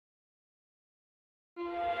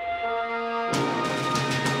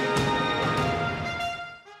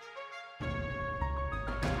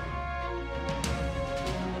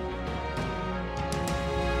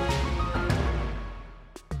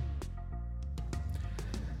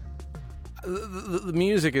The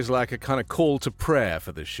music is like a kind of call to prayer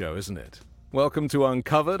for this show, isn't it? Welcome to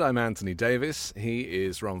Uncovered. I'm Anthony Davis. He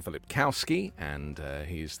is Ron Filipkowski, and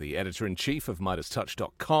he's the editor-in-chief of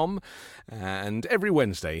MidasTouch.com. And every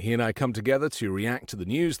Wednesday, he and I come together to react to the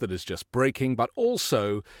news that is just breaking, but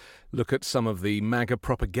also look at some of the MAGA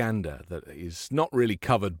propaganda that is not really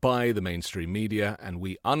covered by the mainstream media, and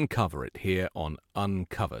we uncover it here on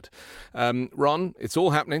Uncovered. Ron, it's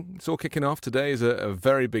all happening. It's all kicking off. Today is a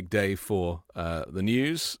very big day for the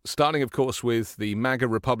news, starting, of course, with the MAGA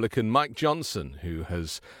Republican Mike Johnson, who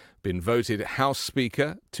has been voted House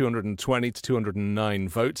Speaker, 220 to 209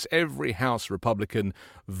 votes. Every House Republican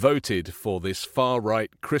voted for this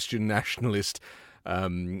far-right Christian nationalist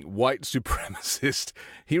white supremacist.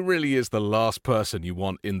 He really is the last person you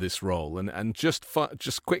want in this role. And just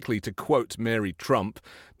quickly to quote Mary Trump,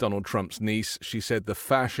 Donald Trump's niece, she said, "The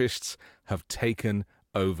fascists have taken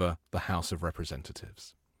over the House of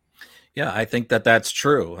Representatives." Yeah, I think that's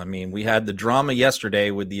true. I mean, we had the drama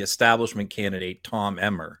yesterday with the establishment candidate, Tom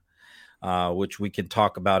Emmer, which we can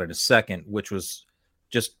talk about in a second, which was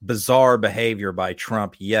just bizarre behavior by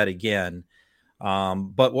Trump yet again.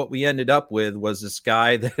 But what we ended up with was this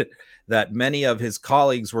guy that many of his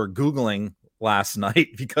colleagues were Googling last night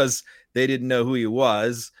because they didn't know who he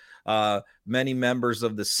was. Many members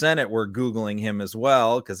of the Senate were Googling him as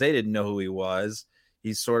well because they didn't know who he was.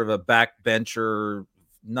 He's sort of a backbencher,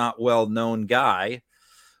 not well-known guy.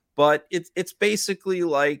 But it's basically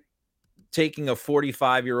like taking a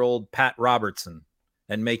 45-year-old Pat Robertson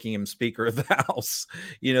and making him Speaker of the House.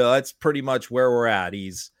 You know, that's pretty much where we're at.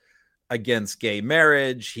 He's against gay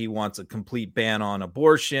marriage. He wants a complete ban on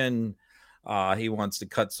abortion. He wants to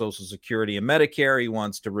cut Social Security and Medicare. He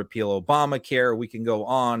wants to repeal Obamacare. We can go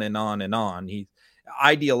on and on and on. He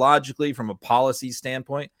ideologically, from a policy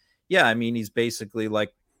standpoint, yeah, I mean, he's basically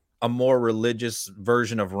like a more religious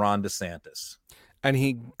version of Ron DeSantis. And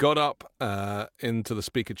he got up into the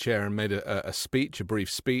speaker chair and made a speech, a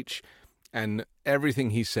brief speech, and everything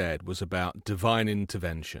he said was about divine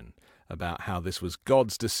intervention, about how this was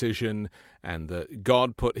God's decision and that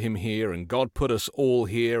God put him here and God put us all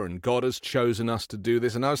here and God has chosen us to do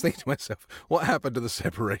this. And I was thinking to myself, what happened to the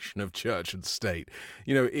separation of church and state?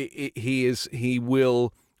 You know, he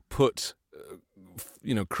will put,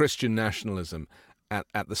 Christian nationalism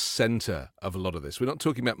at the center of a lot of this. We're not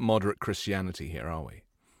talking about moderate Christianity here, are we?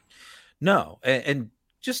 No. And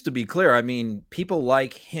just to be clear, I mean, people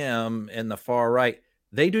like him and the far right,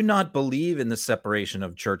 they do not believe in the separation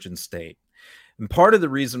of church and state. And part of the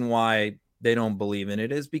reason why they don't believe in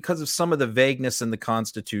it is because of some of the vagueness in the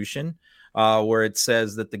Constitution, where it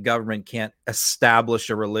says that the government can't establish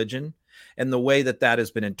a religion. And the way that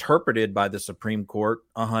has been interpreted by the Supreme Court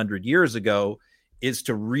 100 years ago is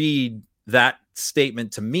to read that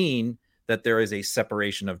statement to mean that there is a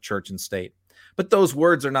separation of church and state. But those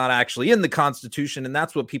words are not actually in the Constitution. And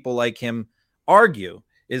that's what people like him argue,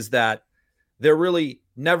 is that there really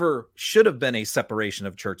never should have been a separation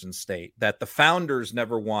of church and state, that the founders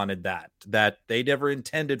never wanted that they never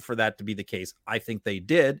intended for that to be the case. I think they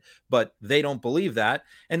did, but they don't believe that.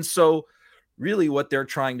 And so really what they're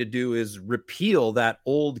trying to do is repeal that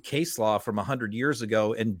old case law from 100 years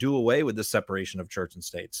ago and do away with the separation of church and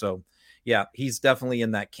state. So, yeah, he's definitely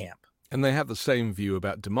in that camp. And they have the same view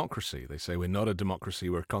about democracy. They say we're not a democracy,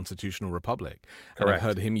 we're a constitutional republic. And I've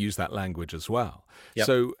heard him use that language as well. Yep.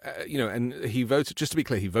 So, and he voted, just to be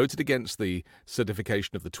clear, he voted against the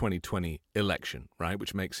certification of the 2020 election, right,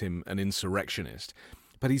 which makes him an insurrectionist.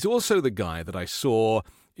 But he's also the guy that I saw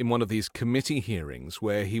in one of these committee hearings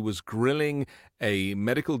where he was grilling a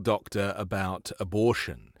medical doctor about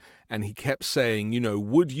abortion. And he kept saying,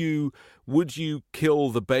 would you kill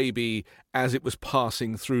the baby as it was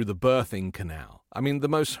passing through the birthing canal? I mean, the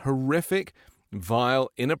most horrific,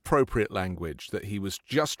 vile, inappropriate language that he was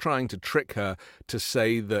just trying to trick her to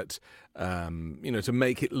say that, to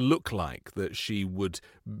make it look like that she would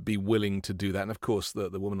be willing to do that. And of course, the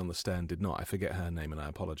woman on the stand did not. I forget her name and I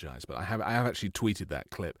apologize, but I have actually tweeted that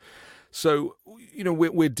clip. So,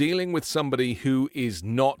 we're dealing with somebody who is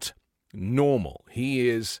not normal. He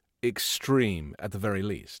is extreme at the very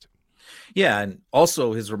least. Yeah, and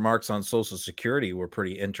also his remarks on Social Security were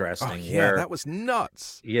pretty interesting. Oh, yeah, that was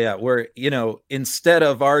nuts. Yeah, where, instead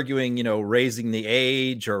of arguing, raising the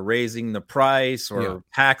age or raising the price or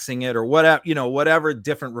taxing it or whatever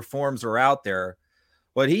different reforms are out there,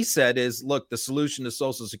 what he said is, look, the solution to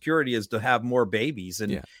Social Security is to have more babies.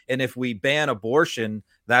 And if we ban abortion,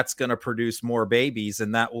 that's going to produce more babies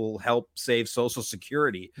and that will help save Social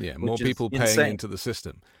Security. Yeah, more people paying into the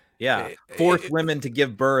system. Yeah, force women to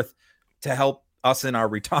give birth to help us in our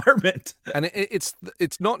retirement. And it's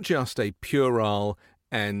not just a puerile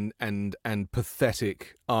and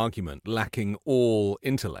pathetic argument, lacking all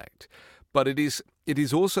intellect. But it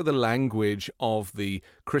is also the language of the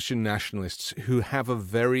Christian nationalists who have a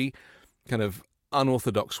very kind of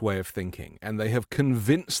unorthodox way of thinking, and they have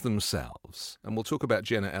convinced themselves, and we'll talk about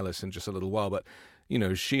Jenna Ellis in just a little while, but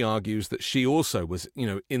she argues that she also was,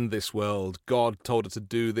 in this world. God told her to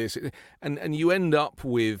do this, and you end up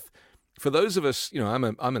with, for those of us, I'm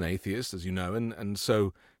an atheist, as you know, and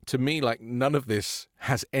so to me, like, none of this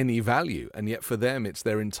has any value, and yet for them, it's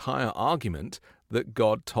their entire argument that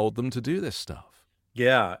God told them to do this stuff.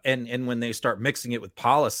 Yeah, and when they start mixing it with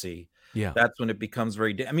policy, Yeah, that's when it becomes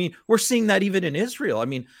very. I mean, we're seeing that even in Israel. I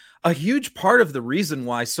mean, a huge part of the reason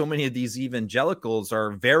why so many of these evangelicals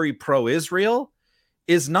are very pro-Israel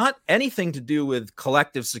is not anything to do with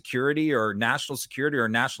collective security or national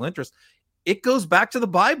interest. It goes back to the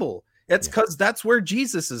Bible. It's because that's where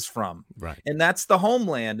Jesus is from. right. And that's the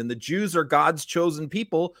homeland. And the Jews are God's chosen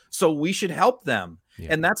people. So we should help them. Yeah.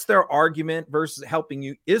 And that's their argument versus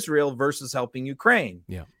helping Israel versus helping Ukraine.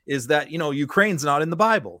 Yeah. Is that, Ukraine's not in the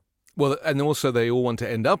Bible. Well, and also they all want to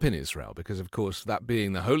end up in Israel because, of course, that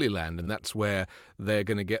being the Holy Land, and that's where they're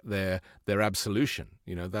going to get their absolution.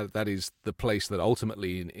 That is the place that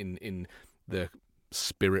ultimately in the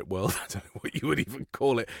spirit world, I don't know what you would even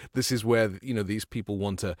call it, this is where these people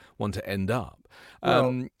want to end up.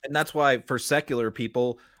 And that's why for secular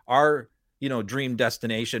people, our dream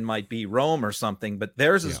destination might be Rome or something, but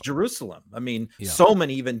theirs is Jerusalem. I mean, so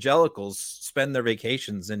many evangelicals spend their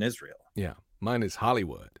vacations in Israel. Yeah. Mine is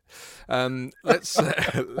Hollywood. Let's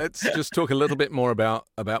just talk a little bit more about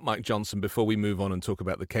Mike Johnson before we move on and talk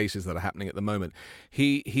about the cases that are happening at the moment.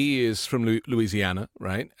 He is from Louisiana,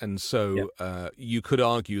 right? And so you could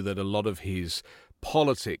argue that a lot of his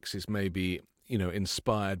politics is maybe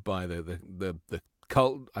inspired by the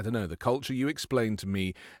cult. I don't know, the culture. You explained to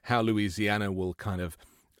me how Louisiana will kind of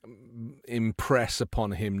impress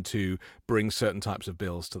upon him to bring certain types of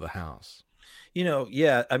bills to the House.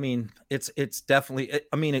 I mean, it's definitely,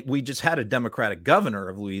 we just had a Democratic governor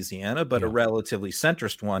of Louisiana, but a relatively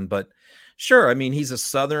centrist one. But sure, I mean, he's a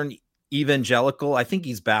Southern evangelical. I think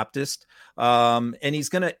he's Baptist. And he's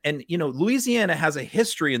going to, Louisiana has a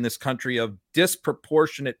history in this country of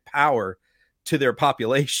disproportionate power to their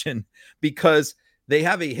population because they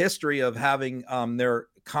have a history of having their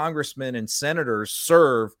congressmen and senators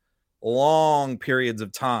serve long periods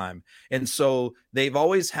of time. And so they've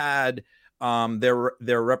always had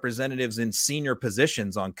their representatives in senior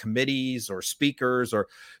positions on committees or speakers,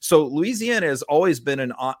 so Louisiana has always been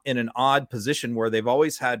in an odd position where they've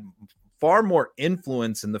always had far more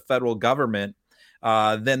influence in the federal government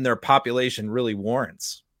than their population really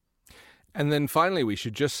warrants. And then finally, we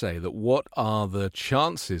should just say that what are the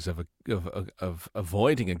chances of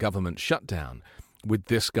avoiding a government shutdown with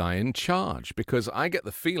this guy in charge? Because I get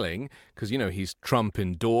the feeling, because he's Trump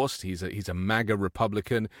endorsed, he's a MAGA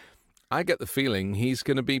Republican. I get the feeling he's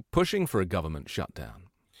going to be pushing for a government shutdown.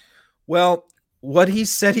 Well, what he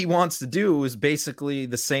said he wants to do is basically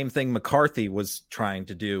the same thing McCarthy was trying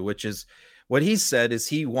to do, which is what he said is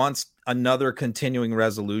he wants another continuing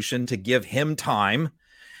resolution to give him time,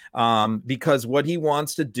 because what he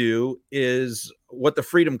wants to do is what the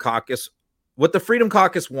Freedom Caucus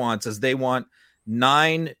wants is they want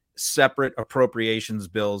 9 separate appropriations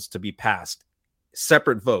bills to be passed.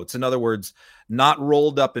 Separate votes. In other words, not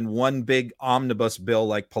rolled up in one big omnibus bill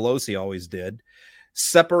like Pelosi always did.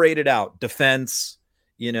 Separated out, defense,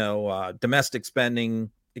 domestic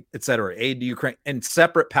spending, etc., aid to Ukraine, and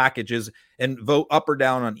separate packages, and vote up or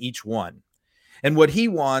down on each one. And what he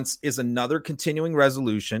wants is another continuing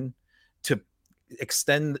resolution to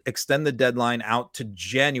extend the deadline out to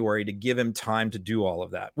January to give him time to do all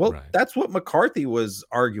of that. Well, That's what McCarthy was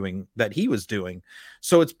arguing that he was doing.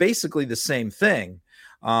 So it's basically the same thing.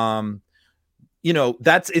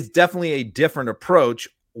 It's definitely a different approach.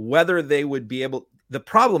 Whether they would be able, the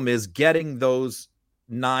problem is getting those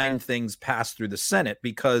 9 things passed through the Senate,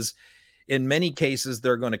 because in many cases,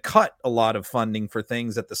 they're going to cut a lot of funding for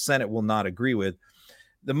things that the Senate will not agree with.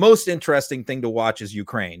 The most interesting thing to watch is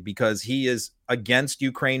Ukraine, because he is against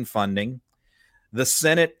Ukraine funding. The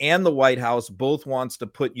Senate and the White House both wants to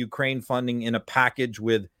put Ukraine funding in a package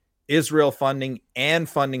with Israel funding and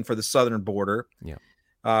funding for the southern border. Yeah.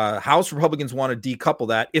 House Republicans want to decouple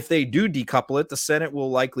that. If they do decouple it, the Senate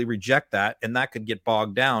will likely reject that, and that could get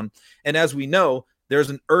bogged down. And as we know,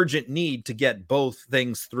 there's an urgent need to get both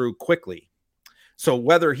things through quickly. So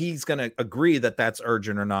whether he's going to agree that that's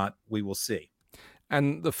urgent or not, we will see.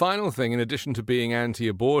 And the final thing, in addition to being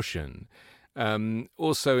anti-abortion,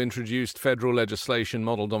 also introduced federal legislation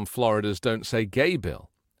modeled on Florida's Don't Say Gay bill,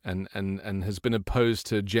 and has been opposed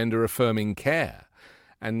to gender-affirming care.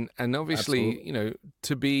 And obviously, Absolutely.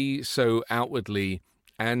 to be so outwardly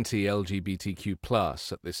anti-LGBTQ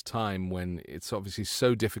plus at this time when it's obviously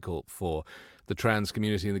so difficult for the trans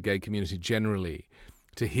community and the gay community generally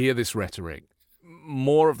to hear this rhetoric,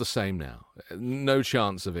 more of the same now. No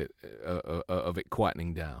chance of it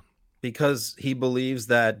quietening down. Because he believes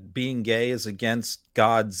that being gay is against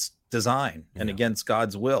God's design and against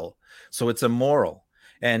God's will. So it's immoral.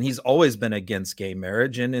 And he's always been against gay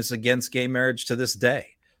marriage and is against gay marriage to this day.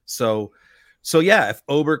 So yeah, if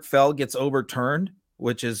Obergefell gets overturned,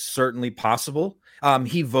 which is certainly possible,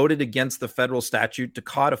 he voted against the federal statute to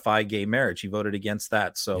codify gay marriage. He voted against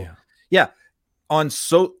that. So yeah,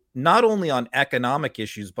 not only on economic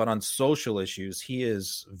issues, but on social issues, he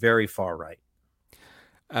is very far right.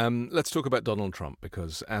 Let's talk about Donald Trump,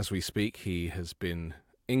 because as we speak, he has been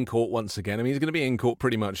in court once again. I mean, he's going to be in court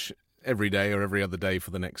pretty much every day or every other day for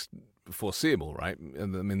the next foreseeable, right? I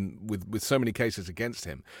mean, with so many cases against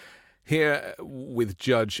him. Here with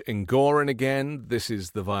Judge Engoron again, this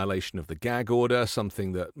is the violation of the gag order,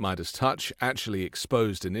 something that Midas Touch actually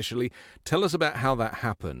exposed initially. Tell us about how that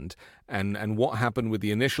happened and what happened with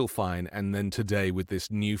the initial fine and then today with this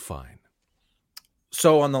new fine.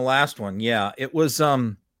 So on the last one, it was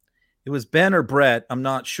Ben or Brett. I'm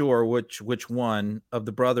not sure which one of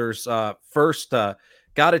the brothers first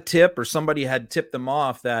got a tip, or somebody had tipped them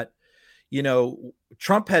off that,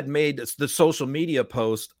 Trump had made the social media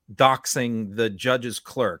post doxing the judge's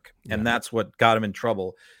clerk, and that's what got him in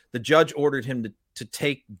trouble. The judge ordered him to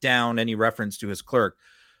take down any reference to his clerk.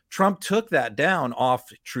 Trump took that down off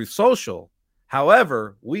Truth Social.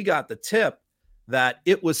 However, we got the tip that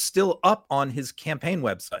it was still up on his campaign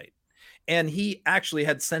website. And he actually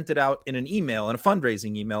had sent it out in an email, and a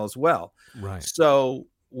fundraising email as well. Right. So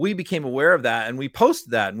we became aware of that, and we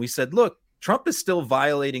posted that, and we said, look, Trump is still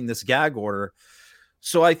violating this gag order.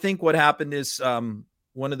 So I think what happened is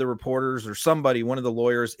one of the reporters or one of the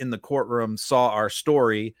lawyers in the courtroom saw our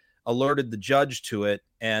story, alerted the judge to it,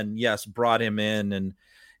 and yes, brought him in.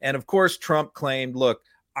 And of course, Trump claimed, look,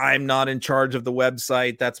 I'm not in charge of the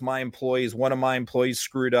website. That's my employees. One of my employees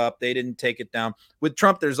screwed up. They didn't take it down. With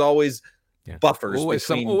Trump, there's always buffers. Always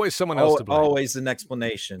someone else to blame. Always an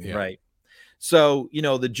explanation, right? So,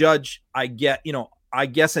 the judge, I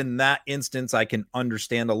guess in that instance, I can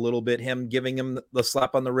understand a little bit him giving him the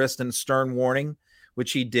slap on the wrist and stern warning,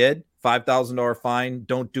 which he did. $5,000 fine.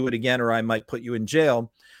 Don't do it again, or I might put you in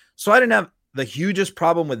jail. So I didn't have the hugest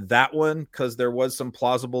problem with that one because there was some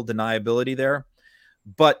plausible deniability there.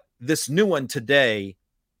 But this new one today,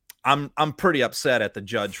 I'm pretty upset at the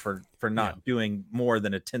judge for not doing more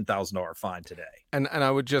than a $10,000 fine today. And I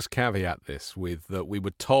would just caveat this with that we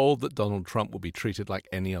were told that Donald Trump will be treated like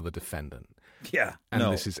any other defendant. Yeah.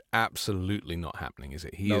 And this is absolutely not happening, is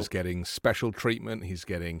it? He is getting special treatment. He's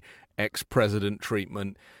getting ex-president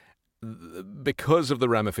treatment because of the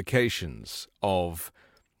ramifications of,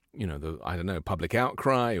 public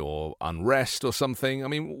outcry or unrest or something. I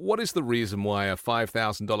mean, what is the reason why a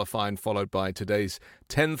 $5,000 fine followed by today's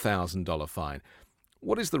 $10,000 fine?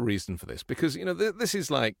 What is the reason for this? Because, this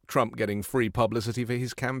is like Trump getting free publicity for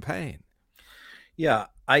his campaign. Yeah,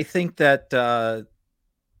 I think that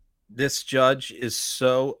this judge is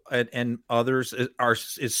so, and others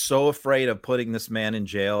is so afraid of putting this man in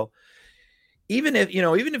jail. Even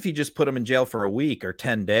if he just put him in jail for a week or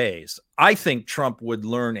 10 days, I think Trump would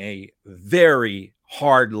learn a very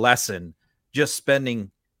hard lesson just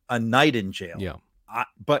spending a night in jail. Yeah.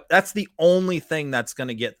 But that's the only thing that's going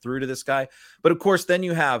to get through to this guy. But of course, then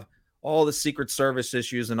you have all the Secret Service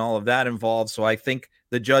issues and all of that involved. So I think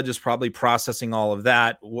the judge is probably processing all of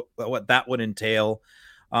that, what that would entail.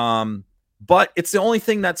 But it's the only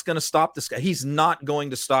thing that's going to stop this guy. He's not going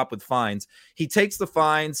to stop with fines. He takes the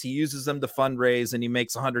fines, he uses them to fundraise, and he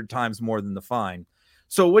makes 100 times more than the fine.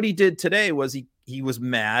 So what he did today was he was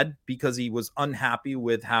mad because he was unhappy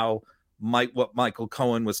with what Michael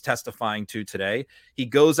Cohen was testifying to today. He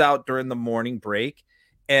goes out during the morning break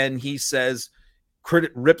and he says,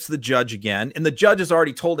 rips the judge again. And the judge has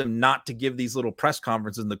already told him not to give these little press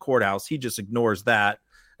conferences in the courthouse. He just ignores that.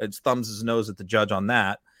 It thumbs his nose at the judge on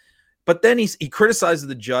that. But then he criticizes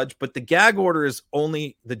the judge, but the gag order is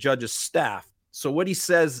only the judge's staff. So what he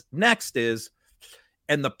says next is,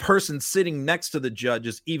 and the person sitting next to the judge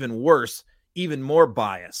is even worse, even more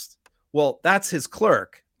biased. Well, that's his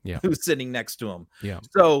clerk who's sitting next to him. Yeah.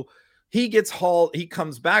 So he gets hauled. He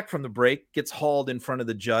comes back from the break, gets hauled in front of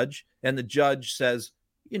the judge, and the judge says,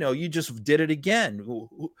 you just did it again.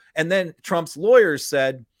 And then Trump's lawyers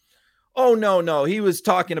said, oh, no, he was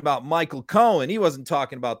talking about Michael Cohen. He wasn't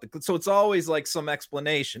talking about so it's always like some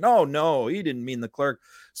explanation. Oh, no, he didn't mean the clerk.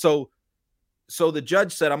 So So the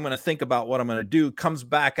judge said, I'm going to think about what I'm going to do, comes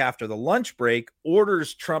back after the lunch break,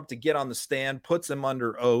 orders Trump to get on the stand, puts him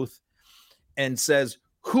under oath, and says,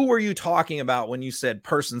 who are you talking about when you said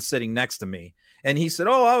person sitting next to me? And he said,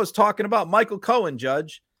 oh, I was talking about Michael Cohen,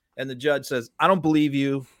 Judge. And the judge says, I don't believe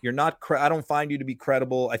you. You're not, I don't find you to be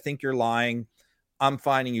credible. I think you're lying. I'm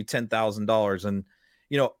fining you $10,000. And,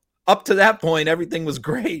 up to that point, everything was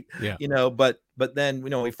great, but then,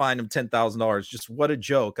 we fined him $10,000. Just what a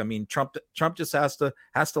joke. I mean, Trump just has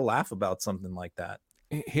to laugh about something like that.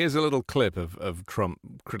 Here's a little clip of Trump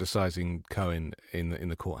criticizing Cohen in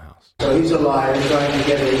the courthouse. So he's a liar, trying to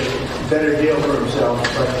get a better deal for himself,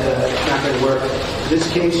 but it's not going to work.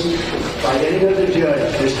 This case, by any other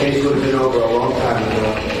judge, this case would have been over a long time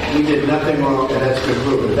ago. We did nothing wrong, and that's been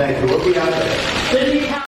proven. Thank you. We'll be out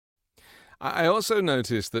there. I also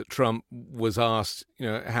noticed that Trump was asked,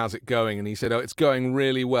 how's it going? And he said, oh, it's going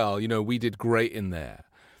really well. We did great in there.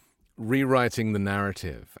 Rewriting the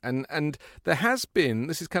narrative. And there has been,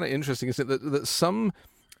 this is kind of interesting, isn't it, that some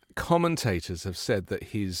commentators have said that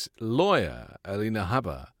his lawyer, Alina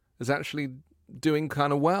Habba, is actually doing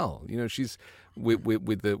kind of well. She's with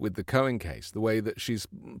the Cohen case, the way that she's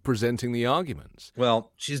presenting the arguments.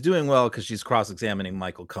 Well, she's doing well because she's cross-examining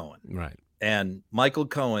Michael Cohen. Right. And Michael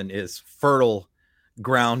Cohen is fertile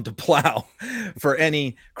ground to plow for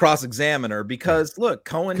any cross-examiner because, look,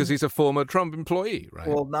 Cohen... Because he's a former Trump employee, right?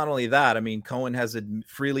 Well, not only that, I mean, Cohen has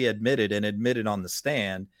freely admitted on the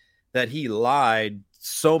stand that he lied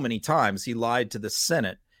so many times. He lied to the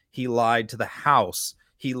Senate. He lied to the House.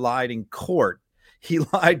 He lied in court. He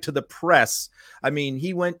lied to the press. I mean,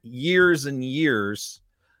 he went years and years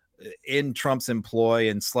in Trump's employ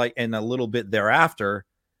and a little bit thereafter.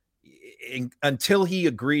 Until he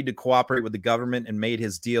agreed to cooperate with the government and made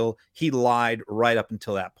his deal, he lied right up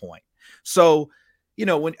until that point. So,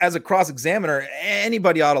 when as a cross-examiner,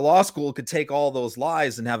 anybody out of law school could take all those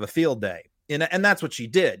lies and have a field day. And that's what she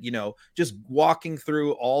did, just walking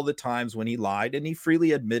through all the times when he lied, and he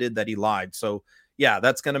freely admitted that he lied. So, yeah,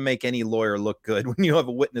 that's going to make any lawyer look good when you have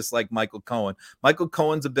a witness like Michael Cohen. Michael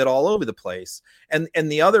Cohen's a bit all over the place. And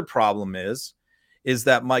the other problem is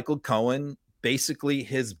that Michael Cohen, basically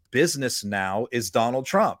his business now is Donald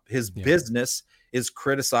Trump. His business is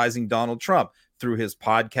criticizing Donald Trump through his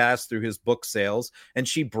podcast, through his book sales. And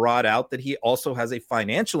she brought out that he also has a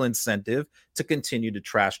financial incentive to continue to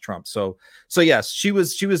trash Trump. So yes, she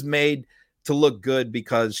was made to look good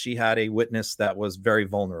because she had a witness that was very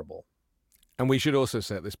vulnerable. And we should also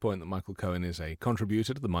say at this point that Michael Cohen is a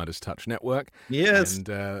contributor to the Midas Touch Network. Yes. And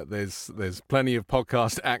there's plenty of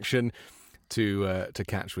podcast action to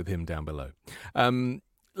catch with him down below.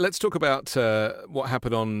 Let's talk about what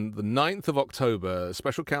happened on the 9th of October.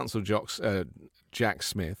 Special Counsel Jack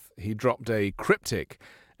Smith, he dropped a cryptic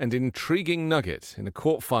and intriguing nugget in a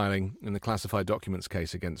court filing in the classified documents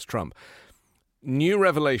case against Trump. New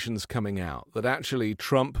revelations coming out that actually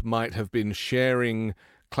Trump might have been sharing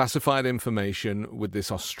classified information with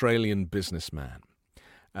this Australian businessman.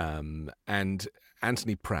 And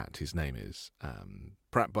Anthony Pratt, his name is.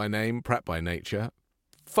 Pratt by name, Pratt by nature.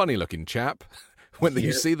 Funny-looking chap. When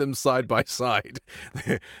you see them side by side.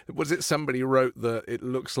 Was it somebody wrote that it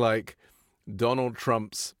looks like Donald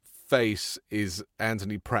Trump's face is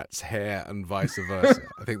Anthony Pratt's hair and vice versa?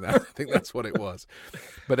 I think that's what it was.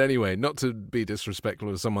 But anyway, not to be disrespectful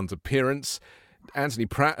of someone's appearance, Anthony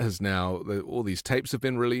Pratt has now, all these tapes have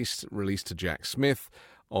been released to Jack Smith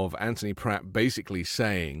of Anthony Pratt basically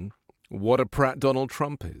saying what a Pratt Donald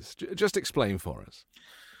Trump is. Just explain for us.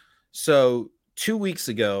 So 2 weeks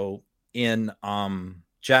ago in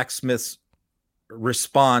Jack Smith's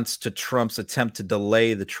response to Trump's attempt to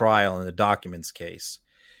delay the trial in the documents case,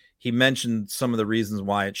 he mentioned some of the reasons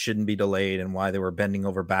why it shouldn't be delayed and why they were bending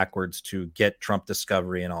over backwards to get Trump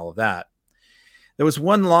discovery and all of that. There was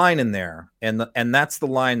one line in there, and that's the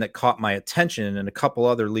line that caught my attention and a couple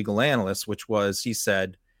other legal analysts, which was, he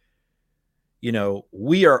said,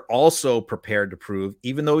 we are also prepared to prove,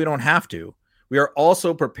 even though we don't have to, we are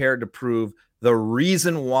also prepared to prove the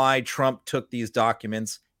reason why Trump took these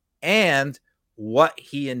documents and what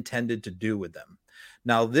he intended to do with them.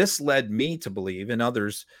 Now, this led me to believe, and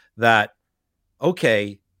others, that,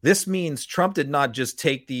 okay, this means Trump did not just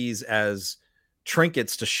take these as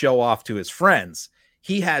trinkets to show off to his friends.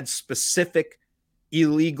 He had specific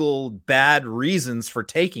illegal, bad reasons for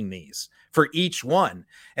taking these, for each one.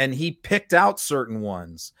 And he picked out certain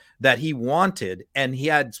ones that he wanted, and he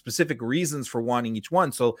had specific reasons for wanting each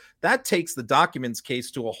one. So that takes the documents case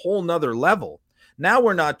to a whole nother level. Now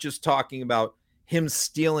we're not just talking about him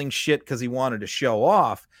stealing shit because he wanted to show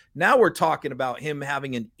off. Now we're talking about him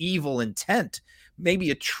having an evil intent,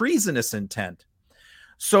 maybe a treasonous intent.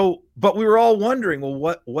 So, but we were all wondering,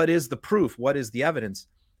 well, what is the proof? What is the evidence?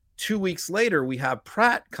 2 weeks later, we have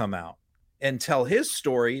Pratt come out and tell his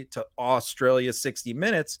story to Australia 60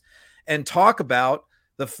 Minutes and talk about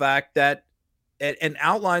the fact that and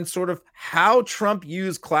outline sort of how Trump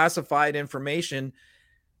used classified information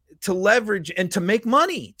to leverage and to make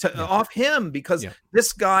money off him, because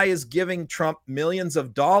this guy is giving Trump millions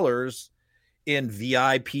of dollars in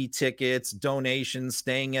VIP tickets, donations,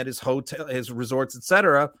 staying at his hotel, his resorts,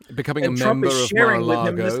 etc. Becoming and a Trump member is of sharing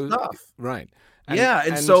Mar-a-Lago. with him this stuff. Right.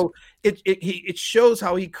 And so it shows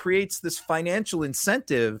how he creates this financial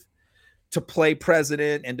incentive to play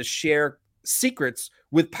president and to share secrets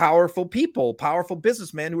with powerful people, powerful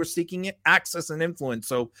businessmen who are seeking access and influence.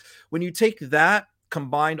 So when you take that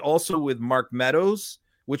combined also with Mark Meadows,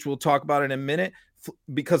 which we'll talk about in a minute,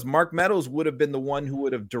 because Mark Meadows would have been the one who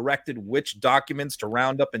would have directed which documents to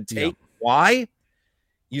round up and take. Why?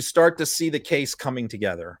 You start to see the case coming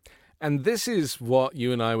together. And this is what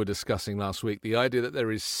you and I were discussing last week, the idea that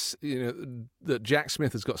there is, that Jack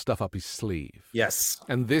Smith has got stuff up his sleeve. Yes.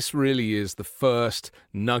 And this really is the first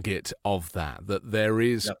nugget of that there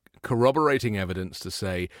is corroborating evidence to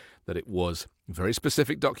say that it was very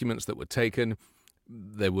specific documents that were taken.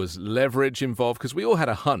 There was leverage involved, because we all had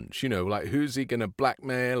a hunch, like who's he going to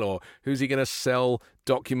blackmail or who's he going to sell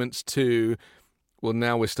documents to? Well,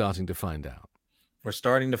 now we're starting to find out. We're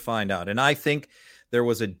starting to find out. And I think there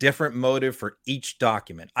was a different motive for each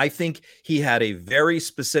document. I think he had a very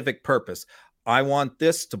specific purpose. I want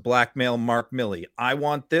this to blackmail Mark Milley. I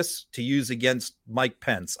want this to use against Mike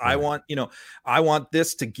Pence. Right. I want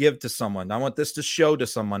this to give to someone. I want this to show to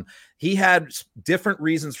someone. He had different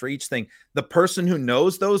reasons for each thing. The person who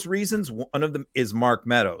knows those reasons, one of them is Mark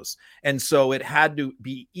Meadows. And so it had to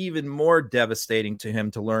be even more devastating to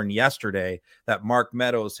him to learn yesterday that Mark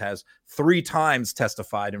Meadows has 3 times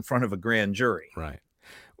testified in front of a grand jury. Right.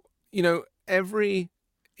 Every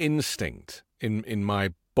instinct in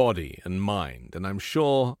my body and mind, and I'm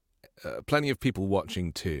sure plenty of people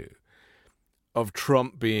watching too, of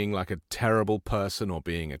Trump being like a terrible person or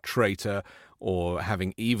being a traitor or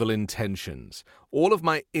having evil intentions, all of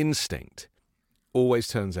my instinct always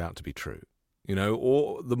turns out to be true.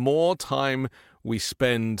 Or the more time we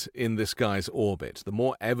spend in this guy's orbit, the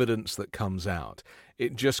more evidence that comes out,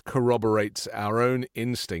 it just corroborates our own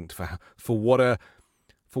instinct for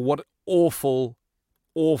what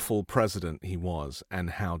awful president he was, and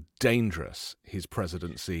how dangerous his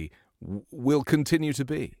presidency will continue to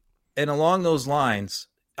be. And along those lines,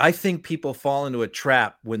 I think people fall into a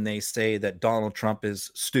trap when they say that Donald Trump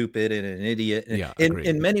is stupid and an idiot.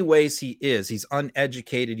 In many ways, he is. He's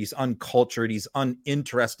uneducated. He's uncultured. He's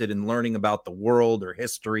uninterested in learning about the world or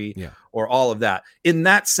history or all of that. In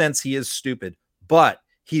that sense, he is stupid. But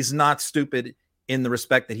he's not stupid in the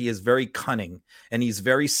respect that he is very cunning and he's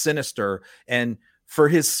very sinister. And for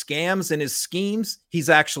his scams and his schemes, he's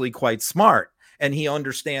actually quite smart. And he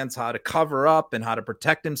understands how to cover up and how to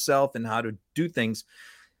protect himself and how to do things.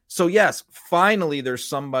 So yes, finally, there's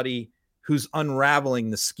somebody who's unraveling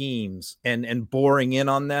the schemes and boring in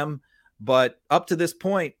on them. But up to this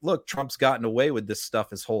point, look, Trump's gotten away with this stuff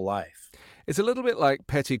his whole life. It's a little bit like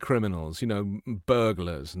petty criminals,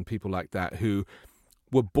 burglars and people like that who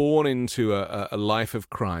were born into a life of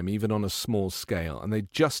crime, even on a small scale, and they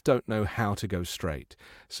just don't know how to go straight.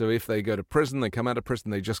 So if they go to prison, they come out of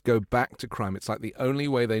prison, they just go back to crime. It's like the only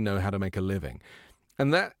way they know how to make a living.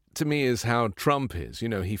 And that, to me, is how Trump is.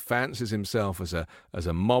 He fancies himself as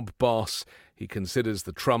a mob boss. He considers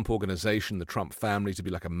the Trump organization, the Trump family, to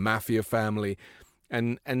be like a mafia family.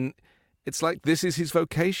 And it's like this is his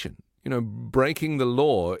vocation. Breaking the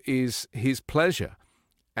law is his pleasure.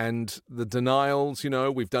 And the denials,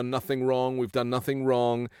 we've done nothing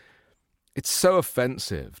wrong. It's so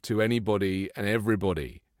offensive to anybody and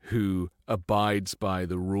everybody who abides by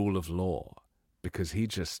the rule of law, because he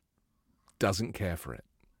just doesn't care for it.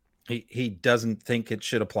 He doesn't think it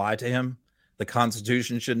should apply to him. The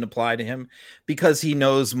Constitution shouldn't apply to him because he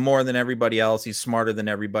knows more than everybody else. He's smarter than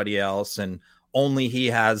everybody else. And only he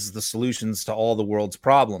has the solutions to all the world's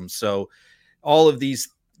problems. So all of these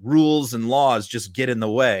rules and laws just get in the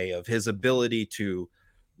way of his ability to,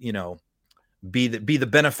 be the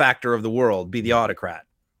benefactor of the world, be the autocrat.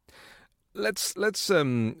 Let's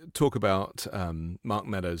talk about Mark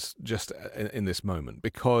Meadows just in this moment,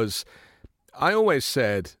 because I always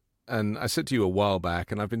said, and I said to you a while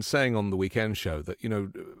back, and I've been saying on the weekend show that,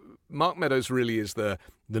 Mark Meadows really is the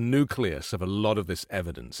nucleus of a lot of this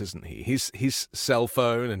evidence, isn't he? His cell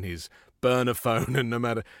phone and his burner phone, and no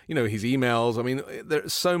matter, his emails. I mean,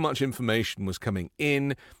 there's so much information was coming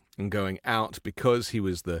in and going out because he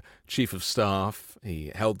was the chief of staff.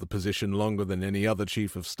 He held the position longer than any other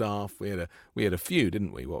chief of staff. We had a few,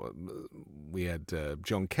 didn't we? Well, we had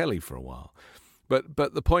John Kelly for a while. But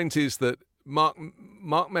the point is that Mark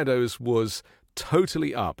Meadows was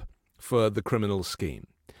totally up for the criminal scheme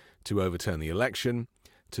to overturn the election,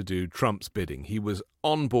 to do Trump's bidding. He was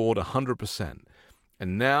on board 100%.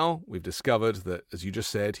 And now we've discovered that, as you just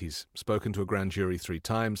said, he's spoken to a grand jury 3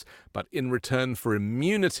 times, but in return for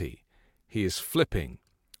immunity, he is flipping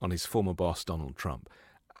on his former boss, Donald Trump.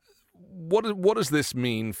 What does this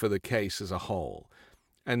mean for the case as a whole?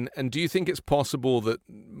 And do you think it's possible that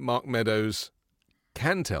Mark Meadows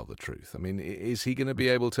can tell the truth? I mean, is he going to be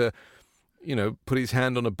able to, put his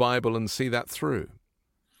hand on a Bible and see that through?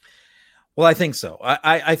 Well, I think so.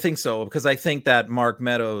 I think so, because I think that Mark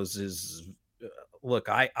Meadows is... Look,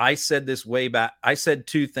 I said this way back. I said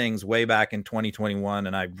 2 things way back in 2021,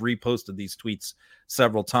 and I've reposted these tweets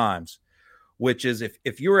several times, which is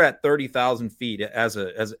if you were at 30,000 feet as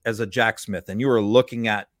a Jack Smith and you were looking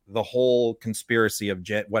at the whole conspiracy of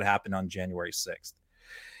what happened on January 6th,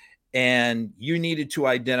 and you needed to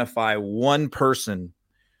identify one person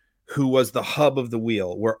who was the hub of the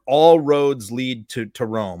wheel, where all roads lead to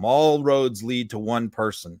Rome, all roads lead to one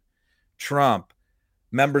person, Trump,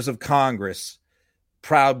 members of Congress,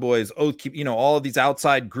 Proud Boys, Oath Keep, all of these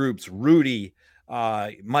outside groups, Rudy,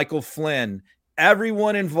 Michael Flynn,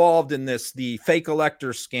 everyone involved in this, the fake elector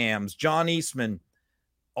scams, John Eastman,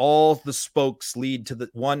 all the spokes lead to the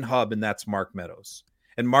one hub, and that's Mark Meadows.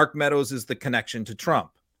 And Mark Meadows is the connection to Trump.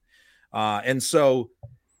 And so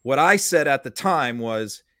what I said at the time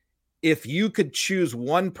was, if you could choose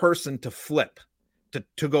one person to flip,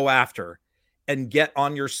 to go after and get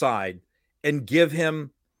on your side and give him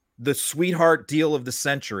the sweetheart deal of the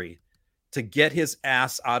century to get his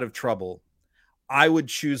ass out of trouble, I would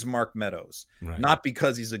choose Mark Meadows. Right. Not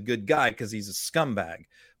because he's a good guy, because he's a scumbag,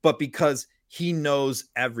 but because he knows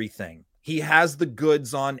everything. He has the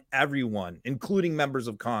goods on everyone, including members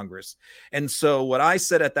of Congress. And so what I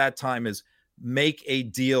said at that time is, make a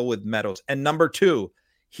deal with Meadows. And number 2,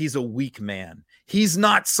 he's a weak man. He's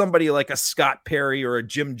not somebody like a Scott Perry or a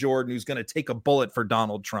Jim Jordan who's going to take a bullet for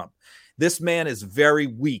Donald Trump. This man is very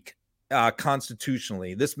weak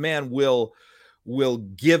constitutionally. This man will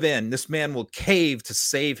give in. This man will cave to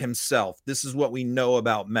save himself. This is what we know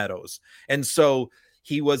about Meadows. And so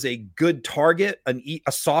he was a good target,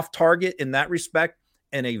 a soft target in that respect,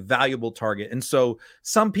 and a valuable target. And so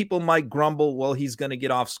some people might grumble, well, he's going to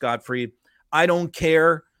get off scot-free. I don't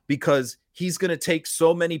care, because he's going to take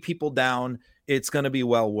so many people down. It's going to be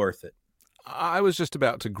well worth it. I was just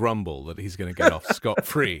about to grumble that he's going to get off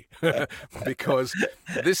scot-free because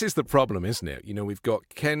this is the problem, isn't it? We've got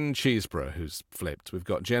Ken Cheeseborough who's flipped. We've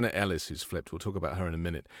got Jenna Ellis who's flipped. We'll talk about her in a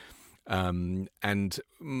minute. And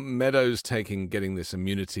Meadows getting this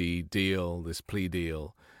immunity deal, this plea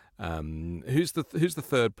deal. Who's the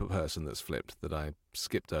third person that's flipped that I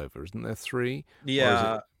skipped over? Isn't there 3?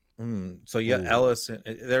 Yeah. So Ellis.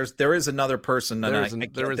 There is another person. There is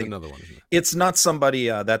another one. Isn't there? It's not somebody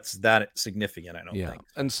that's that significant, I don't think.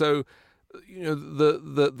 And so,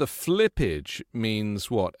 the flippage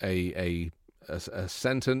means what? A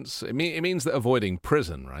sentence. It means that avoiding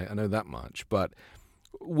prison, right? I know that much. But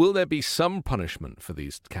will there be some punishment for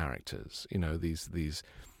these characters? These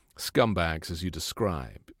scumbags, as you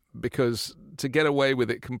describe, because to get away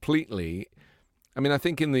with it completely. I mean, I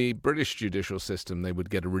think in the British judicial system, they would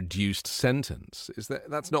get a reduced sentence.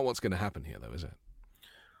 That's not what's going to happen here, though, is it?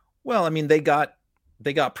 Well, I mean, they got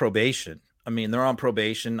probation. I mean, they're on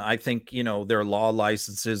probation. I think, their law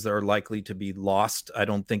licenses are likely to be lost. I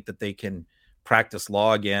don't think that they can practice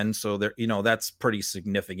law again. So that's pretty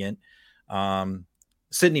significant.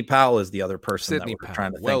 Sidney Powell is the other person that we're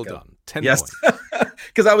trying to think of. Well done. 10 points.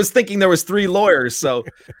 Because I was thinking there was 3 lawyers. So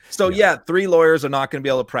yeah, 3 lawyers are not going to be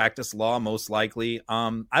able to practice law, most likely.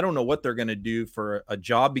 I don't know what they're going to do for a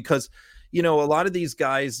job, because, a lot of these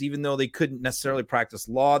guys, even though they couldn't necessarily practice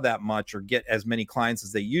law that much or get as many clients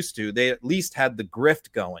as they used to, they at least had the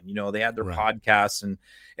grift going. They had their podcasts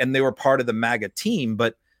and they were part of the MAGA team.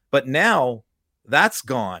 But now that's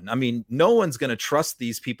gone. I mean, no one's going to trust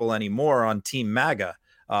these people anymore on Team MAGA.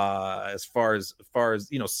 As far as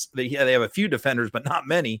they have a few defenders, but not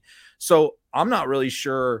many. So I'm not really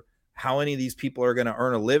sure how any of these people are going to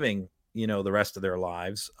earn a living, the rest of their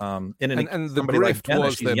lives. And the grift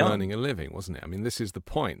was them earning a living, wasn't it? I mean, this is the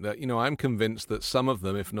point that, I'm convinced that some of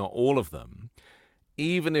them, if not all of them,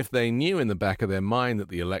 even if they knew in the back of their mind that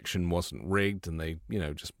the election wasn't rigged and they,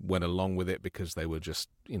 just went along with it because they were just,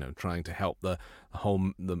 trying to help the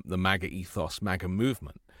MAGA ethos, MAGA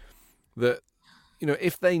movement, that,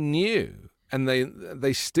 if they knew and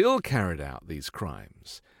they still carried out these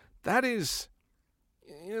crimes. That is,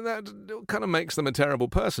 that kind of makes them a terrible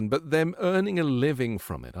person. But they're earning a living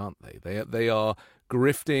from it, aren't they? They are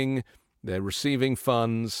grifting. They're receiving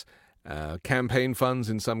funds, campaign funds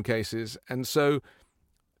in some cases, and so,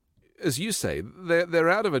 as you say, they're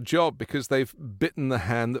out of a job because they've bitten the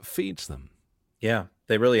hand that feeds them. Yeah,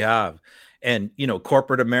 they really have. And,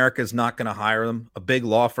 corporate America is not going to hire them. A big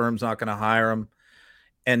law firm's not going to hire them.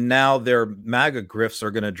 And now their MAGA grifts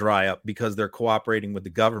are going to dry up because they're cooperating with the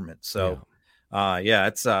government. So,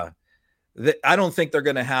 it's I don't think they're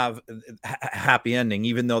going to have a happy ending,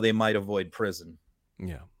 even though they might avoid prison.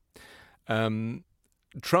 Yeah.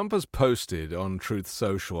 Trump has posted on Truth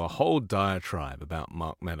Social a whole diatribe about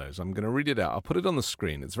Mark Meadows. I'm going to read it out. I'll put it on the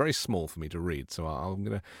screen. It's very small for me to read, so I'm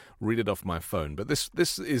going to read it off my phone. But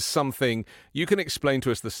this is something you can explain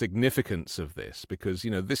to us the significance of this, because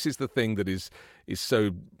this is the thing that is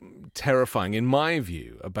so terrifying in my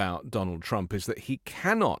view about Donald Trump, is that he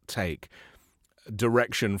cannot take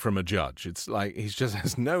direction from a judge. It's like he just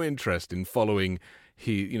has no interest in following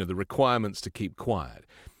the requirements to keep quiet.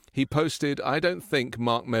 He posted, "I don't think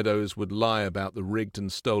Mark Meadows would lie about the rigged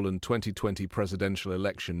and stolen 2020 presidential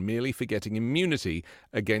election merely for getting immunity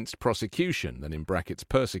against prosecution," then in brackets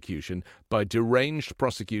persecution, by deranged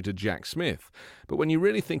prosecutor Jack Smith. "But when you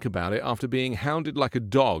really think about it, after being hounded like a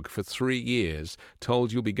dog for 3 years,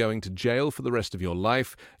 told you'll be going to jail for the rest of your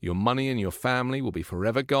life, your money and your family will be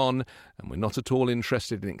forever gone, and we're not at all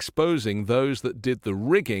interested in exposing those that did the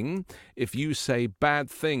rigging. If you say bad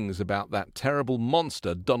things about that terrible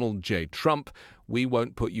monster, Donald J. Trump, we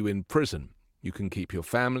won't put you in prison. You can keep your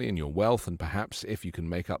family and your wealth, and perhaps if you can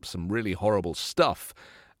make up some really horrible stuff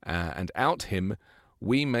and out him,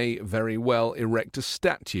 we may very well erect a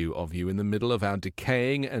statue of you in the middle of our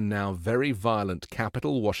decaying and now very violent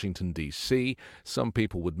capital, Washington, D.C. Some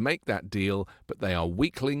people would make that deal, but they are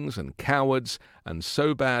weaklings and cowards, and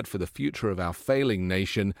so bad for the future of our failing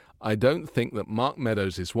nation. I don't think that Mark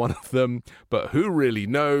Meadows is one of them, but who really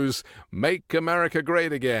knows? Make America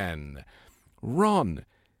great again." Ron,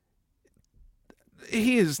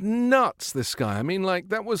 he is nuts, this guy. I mean,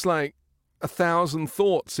 that was like 1,000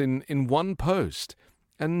 thoughts in one post.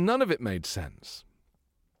 And none of it made sense.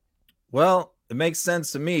 Well, it makes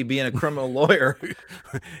sense to me, being a criminal lawyer.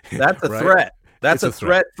 That's a threat. That's a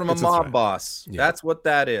threat from a mob boss. Yeah. That's what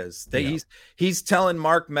that is. He's telling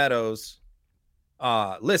Mark Meadows,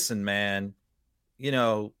 listen, man,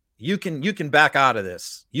 you can back out of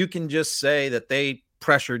this. You can just say that they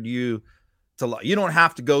pressured you to. You don't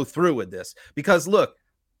have to go through with this, because look,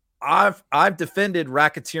 I've defended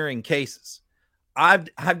racketeering cases. I've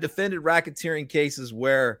defended racketeering cases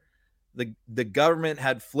where the government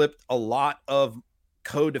had flipped a lot of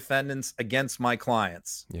co-defendants against my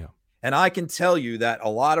clients. Yeah. And I can tell you that a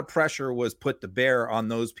lot of pressure was put to bear on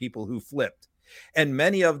those people who flipped. And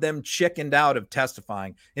many of them chickened out of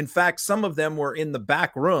testifying. In fact, some of them were in the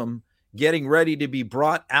back room getting ready to be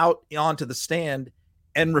brought out onto the stand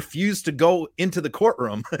and refused to go into the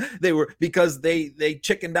courtroom. Because they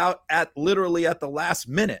chickened out literally at the last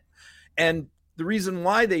minute. And the reason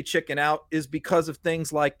why they chicken out is because of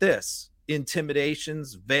things like this: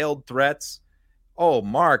 intimidations, veiled threats. Oh,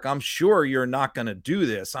 Mark, I'm sure you're not going to do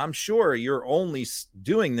this. I'm sure you're only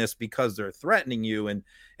doing this because they're threatening you. And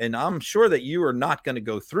I'm sure that you are not going to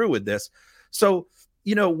go through with this. So,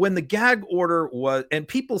 when the gag order was, and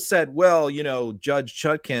people said, well, Judge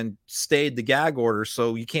Chutkan stayed the gag order,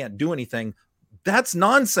 so you can't do anything. That's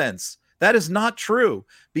nonsense. That is not true,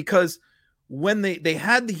 because when they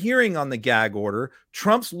had the hearing on the gag order,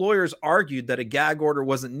 Trump's lawyers argued that a gag order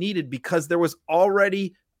wasn't needed because there was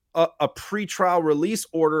already a pretrial release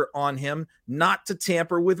order on him not to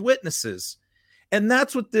tamper with witnesses. And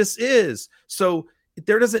that's what this is. So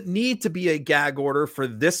there doesn't need to be a gag order for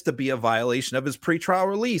this to be a violation of his pretrial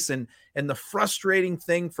release. And the frustrating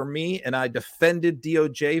thing for me, and I defended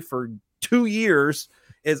DOJ for 2 years,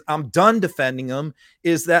 is I'm done defending them,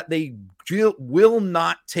 is that they will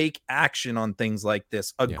not take action on things like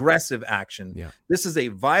this, aggressive action. Yeah. This is a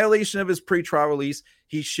violation of his pretrial release.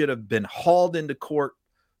 He should have been hauled into court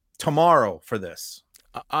tomorrow for this.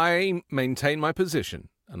 I maintain my position,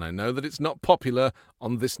 and I know that it's not popular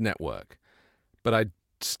on this network, but I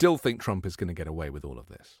still think Trump is going to get away with all of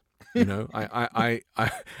this. I know,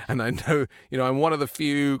 I'm one of the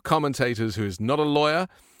few commentators who is not a lawyer,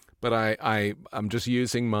 but I'm just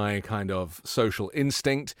using my kind of social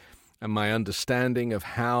instinct and my understanding of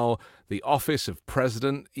how the office of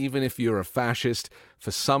president, even if you're a fascist,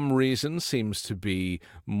 for some reason seems to be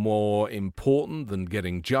more important than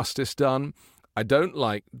getting justice done. I don't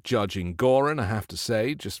like judging Gorin, I have to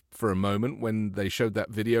say, just for a moment, when they showed that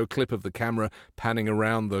video clip of the camera panning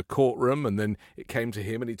around the courtroom and then it came to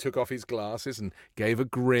him and he took off his glasses and gave a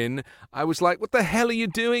grin. I was like, what the hell are you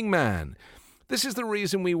doing, man? This is the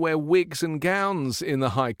reason we wear wigs and gowns in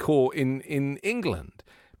the High Court in England,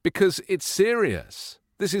 because it's serious.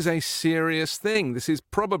 This is a serious thing. This is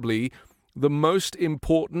probably the most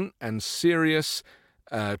important and serious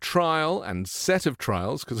trial and set of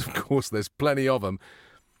trials, because of course there's plenty of them,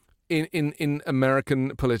 in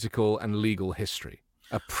American political and legal history.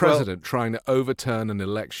 A president trying to overturn an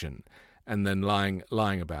election and then lying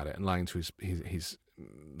about it and lying to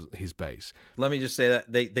his base. Let me just say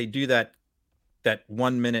that they do that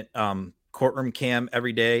 1 minute courtroom cam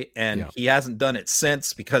every day, and he hasn't done it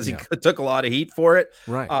since because he took a lot of heat for it.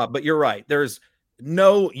 Right. But you're right. There's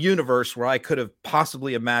no universe where I could have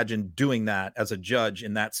possibly imagined doing that as a judge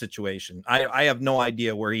in that situation. I have no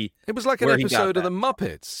idea where he. It was like an episode of the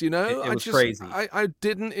Muppets, you know. It was crazy. I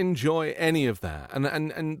didn't enjoy any of that,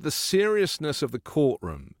 and the seriousness of the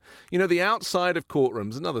courtroom. You know, the outside of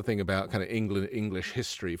courtrooms. Another thing about kind of English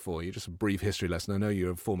history for you. Just a brief history lesson. I know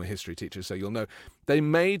you're a former history teacher, so you'll know they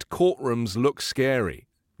made courtrooms look scary,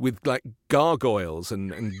 with like gargoyles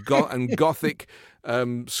and Gothic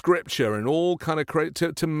scripture and all kind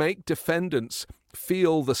of to make defendants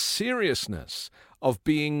feel the seriousness of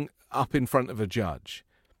being up in front of a judge.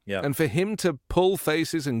 Yeah. And for him to pull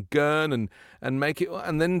faces and gurn and make it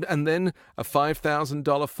and then a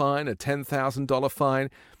 $5,000 fine, a $10,000 fine.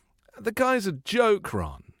 The guy's a joke,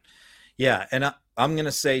 Ron. Yeah, and I'm going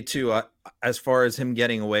to say too, as far as him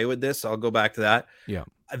getting away with this, I'll go back to that. Yeah.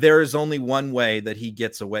 There is only one way that he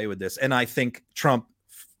gets away with this. And I think Trump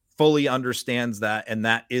fully understands that. And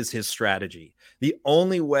that is his strategy. The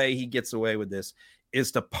only way he gets away with this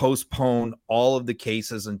is to postpone all of the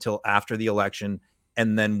cases until after the election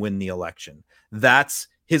and then win the election. That's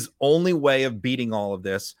his only way of beating all of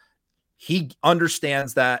this. He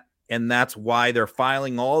understands that. And that's why they're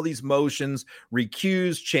filing all these motions,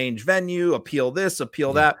 recuse, change venue, appeal this,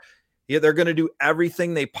 appeal that. Yeah, they're going to do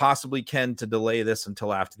everything they possibly can to delay this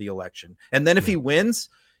until after the election. And then if he wins,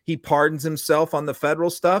 he pardons himself on the federal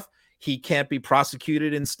stuff. He can't be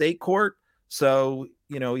prosecuted in state court. So,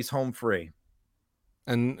 he's home free.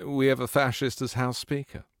 And we have a fascist as House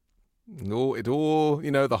Speaker.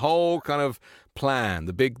 The whole kind of plan,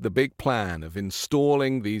 the big plan of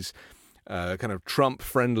installing these kind of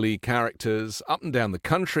Trump-friendly characters up and down the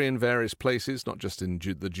country in various places, not just in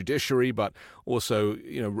the judiciary, but also,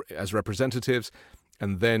 as representatives,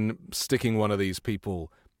 and then sticking one of these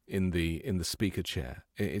people in the speaker chair.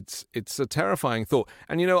 It's a terrifying thought.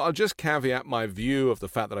 And, I'll just caveat my view of the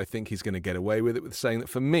fact that I think he's going to get away with it with saying that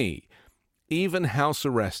for me, even house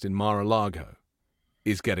arrest in Mar-a-Lago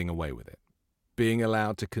is getting away with it. Being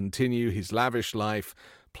allowed to continue his lavish life,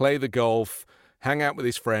 play the golf, hang out with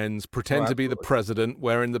his friends, pretend to be the president,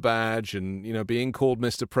 wearing the badge and, being called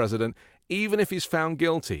Mr. President. Even if he's found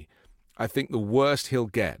guilty, I think the worst he'll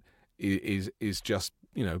get is just,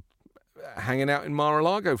 hanging out in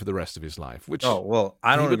Mar-a-Lago for the rest of his life. Which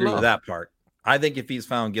I don't agree with that part. I think if he's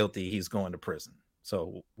found guilty, he's going to prison.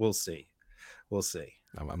 So we'll see.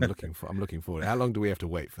 I'm looking forward. How long do we have to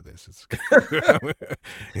wait for this?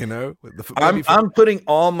 I'm putting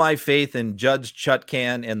all my faith in Judge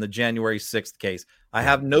Chutkan and the January 6th case. I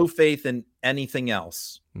have no faith in anything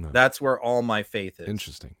else. No. That's where all my faith is.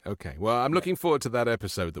 Interesting. Okay. Well, I'm looking forward to that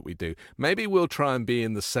episode that we do. Maybe we'll try and be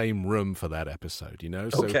in the same room for that episode,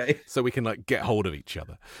 so we can get hold of each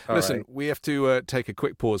other. Listen, we have to take a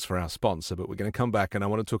quick pause for our sponsor, but we're going to come back and I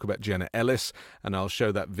want to talk about Jenna Ellis, and I'll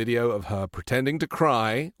show that video of her pretending to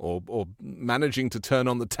cry or managing to turn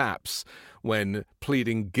on the taps when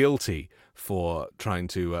pleading guilty for trying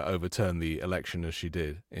to overturn the election as she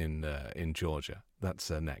did in Georgia. That's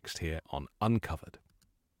next here on Uncovered.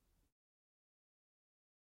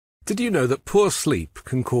 Did you know that poor sleep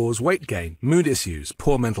can cause weight gain, mood issues,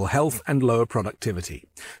 poor mental health, and lower productivity?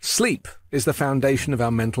 Sleep is the foundation of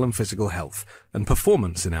our mental and physical health and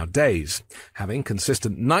performance in our days. Having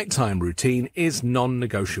consistent nighttime routine is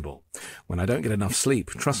non-negotiable. When I don't get enough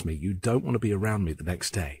sleep, trust me, you don't want to be around me the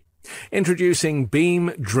next day. Introducing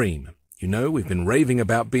Beam Dream. We've been raving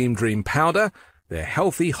about Beam Dream Powder. They're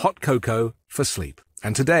healthy hot cocoa for sleep.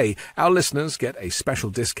 And today, our listeners get a special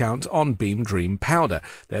discount on Beam Dream Powder,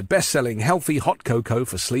 their best-selling healthy hot cocoa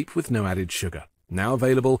for sleep with no added sugar. Now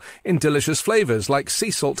available in delicious flavors like sea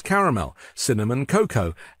salt caramel, cinnamon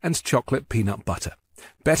cocoa, and chocolate peanut butter.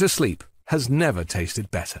 Better sleep has never tasted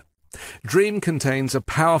better. Dream contains a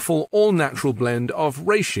powerful all-natural blend of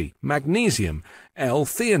reishi, magnesium,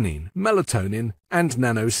 L-theanine, melatonin, and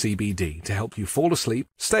nano-CBD to help you fall asleep,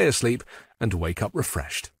 stay asleep, and wake up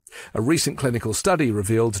refreshed. A recent clinical study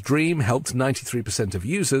revealed Dream helped 93% of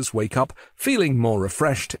users wake up feeling more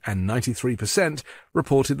refreshed, and 93%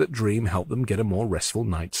 reported that Dream helped them get a more restful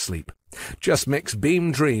night's sleep. Just mix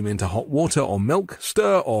Beam Dream into hot water or milk,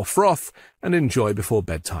 stir or froth, and enjoy before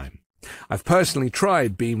bedtime. I've personally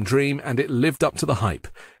tried Beam Dream and it lived up to the hype.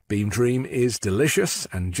 Beam Dream is delicious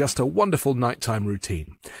and just a wonderful nighttime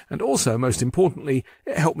routine. And also, most importantly,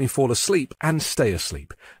 it helped me fall asleep and stay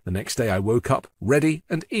asleep. The next day I woke up ready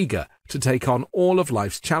and eager to take on all of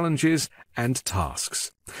life's challenges and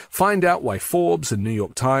tasks. Find out why Forbes and New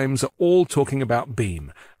York Times are all talking about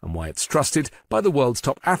Beam and why it's trusted by the world's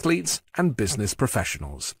top athletes and business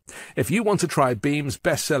professionals. If you want to try Beam's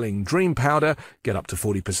best-selling Dream Powder, get up to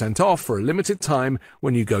 40% off for a limited time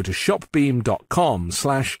when you go to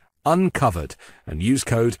shopbeam.com/uncovered and use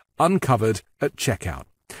code UNCOVERED at checkout.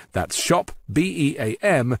 That's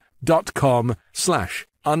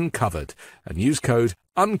shopbeam.com/uncovered and use code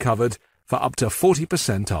UNCOVERED for up to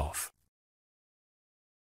 40% off.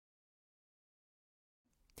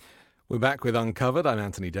 We're back with Uncovered. I'm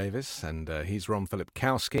Anthony Davis, and he's Ron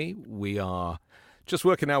Filipkowski. We are just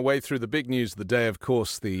working our way through the big news of the day. Of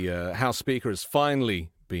course, the House Speaker has finally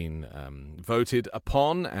been voted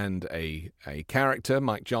upon, and a character,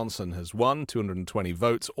 Mike Johnson, has won 220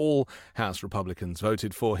 votes. All House Republicans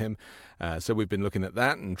voted for him. So we've been looking at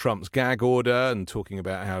that and Trump's gag order and talking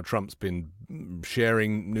about how Trump's been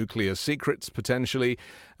sharing nuclear secrets, potentially.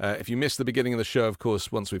 If you missed the beginning of the show, of course,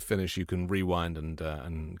 once we've finished, you can rewind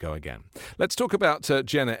and go again. Let's talk about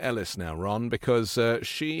Jenna Ellis now, Ron, because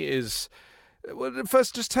she is... Well,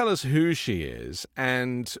 first, just tell us who she is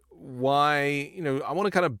and why, I want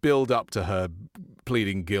to kind of build up to her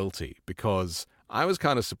pleading guilty, because I was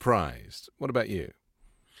kind of surprised. What about you?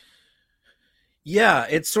 Yeah,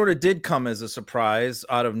 it sort of did come as a surprise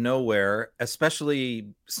out of nowhere, especially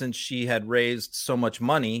since she had raised so much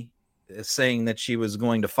money saying that she was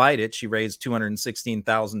going to fight it. She raised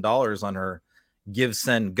 $216,000 on her Give,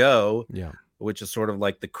 Send, Go, which is sort of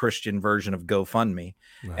like the Christian version of GoFundMe.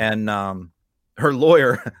 Right. And her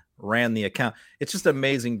lawyer ran the account. It's just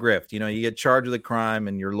amazing grift. You get charged with a crime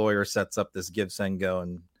and your lawyer sets up this Give, Send, Go,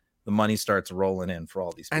 and the money starts rolling in for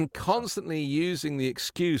all these people. And constantly using the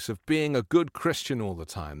excuse of being a good Christian all the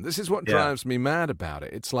time. This is what drives me mad about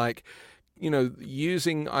it. It's like,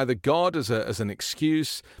 using either God as an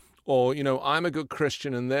excuse, or, I'm a good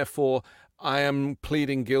Christian and therefore I am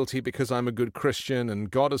pleading guilty because I'm a good Christian and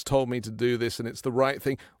God has told me to do this and it's the right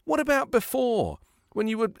thing. What about before? When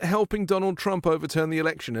you were helping Donald Trump overturn the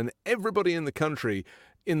election and everybody in the country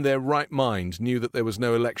in their right mind knew that there was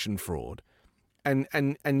no election fraud,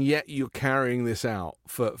 and yet you're carrying this out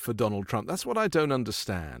for Donald Trump. That's what I don't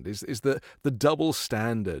understand, is the double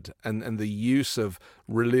standard and the use of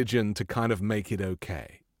religion to kind of make it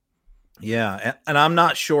okay. Yeah, and I'm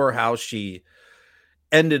not sure how she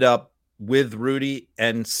ended up with Rudy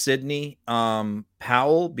and Sidney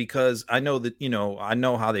Powell, because I know that, I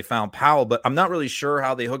know how they found Powell, but I'm not really sure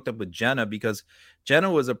how they hooked up with Jenna, because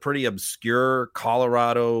Jenna was a pretty obscure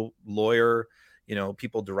Colorado lawyer,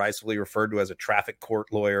 people derisively referred to as a traffic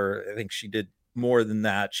court lawyer. I think she did more than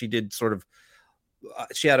that. She did sort of,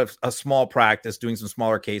 she had a small practice doing some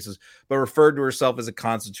smaller cases, but referred to herself as a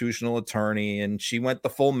constitutional attorney. And she went the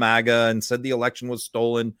full MAGA and said the election was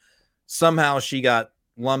stolen. Somehow she got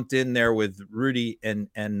lumped in there with Rudy and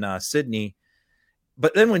Sidney.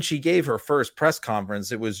 But then when she gave her first press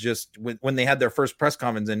conference, it was just when they had their first press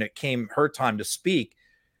conference and it came her time to speak,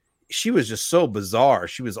 she was just so bizarre.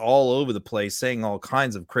 She was all over the place saying all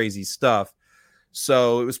kinds of crazy stuff.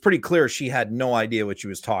 So it was pretty clear she had no idea what she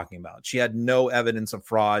was talking about. She had no evidence of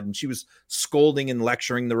fraud, and she was scolding and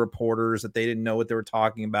lecturing the reporters that they didn't know what they were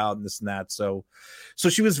talking about and this and that. So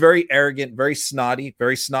she was very arrogant, very snotty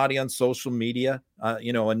on social media, a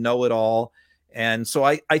know-it-all. And so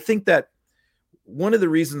I think that one of the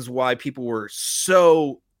reasons why people were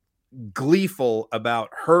so gleeful about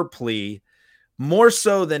her plea, more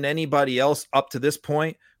so than anybody else up to this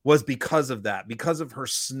point, was because of that, because of her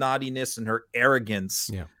snottiness and her arrogance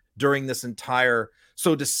during this entire.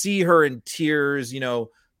 So to see her in tears,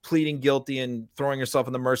 pleading guilty and throwing herself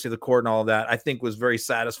in the mercy of the court and all of that, I think was very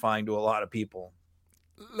satisfying to a lot of people.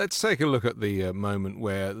 Let's take a look at the moment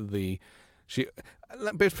where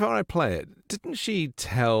before I play it, didn't she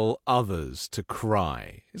tell others to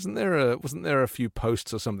cry? Wasn't there a few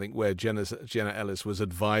posts or something where Jenna Ellis was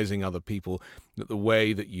advising other people that the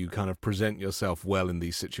way that you kind of present yourself well in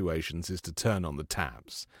these situations is to turn on the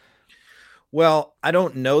taps? Well, I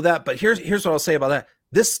don't know that, but here's what I'll say about that.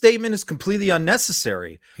 This statement is completely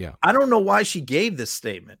unnecessary. Yeah. I don't know why she gave this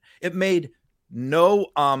statement. It made no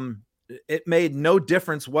it made no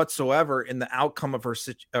difference whatsoever in the outcome of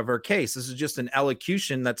her case. This is just an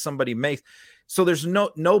elocution that somebody makes. So there's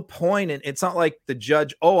no point in. It's not like the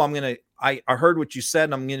judge, I heard what you said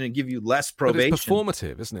and I'm going to give you less probation. But it's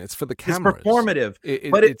performative, isn't it? It's for the cameras. It's performative.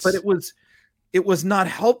 It was not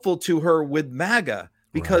helpful to her with MAGA,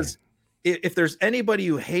 because if there's anybody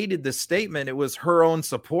who hated this statement, it was her own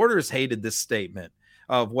supporters hated this statement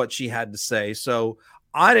of what she had to say. So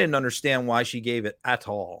I didn't understand why she gave it at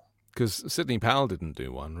all. Because Sidney Powell didn't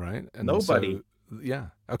do one, right? And nobody. So, yeah.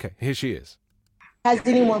 Okay. Here she is. Has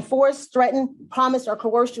anyone forced, threatened, promised, or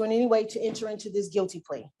coerced you in any way to enter into this guilty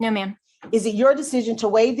plea? No, ma'am. Is it your decision to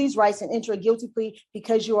waive these rights and enter a guilty plea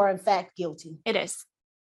because you are in fact guilty? It is.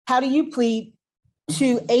 How do you plead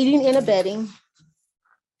to aiding and abetting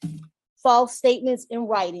false statements and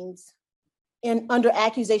writings and under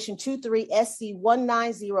accusation 23 SC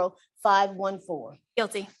 190514?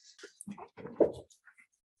 Guilty.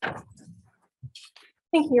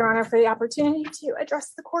 Thank you, Your Honor, for the opportunity to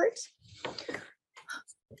address the court.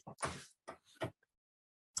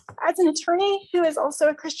 As an attorney who is also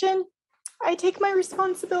a Christian, I take my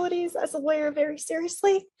responsibilities as a lawyer very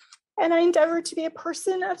seriously, and I endeavor to be a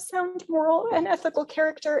person of sound moral and ethical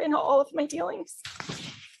character in all of my dealings.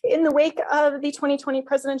 In the wake of the 2020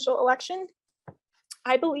 presidential election,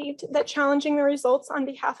 I believed that challenging the results on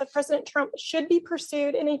behalf of President Trump should be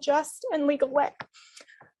pursued in a just and legal way.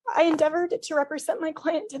 I endeavored to represent my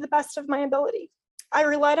client to the best of my ability. I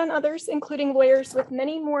relied on others, including lawyers with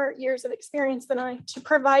many more years of experience than I, to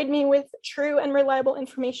provide me with true and reliable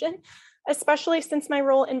information, especially since my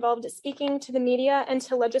role involved speaking to the media and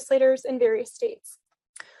to legislators in various states.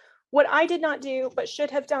 What I did not do, but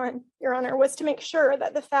should have done, Your Honor, was to make sure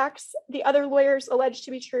that the facts the other lawyers alleged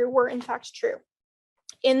to be true were in fact true.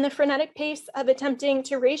 In the frenetic pace of attempting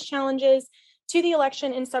to raise challenges to the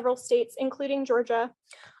election in several states, including Georgia,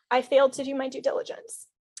 I failed to do my due diligence.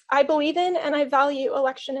 I believe in and I value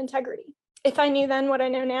election integrity. If I knew then what I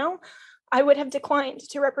know now, I would have declined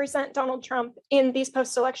to represent Donald Trump in these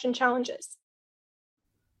post-election challenges.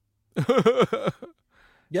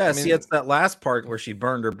 Yeah, see, it's that last part where she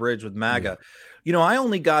burned her bridge with MAGA. Yeah. I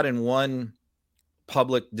only got in one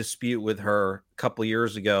public dispute with her a couple of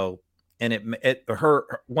years ago, and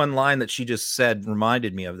her one line that she just said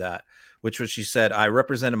reminded me of that, which was she said, "I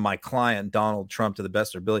represented my client, Donald Trump, to the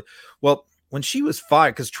best of their ability." Well, when she was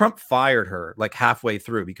fired, because Trump fired her like halfway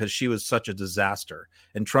through because she was such a disaster,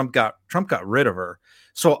 and Trump got rid of her.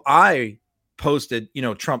 So I posted,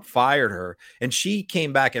 Trump fired her, and she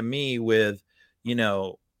came back at me with,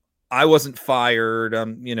 I wasn't fired.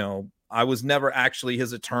 I was never actually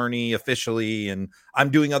his attorney officially, and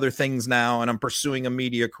I'm doing other things now, and I'm pursuing a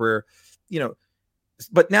media career,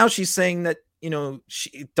 But now she's saying that,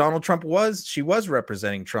 Donald Trump was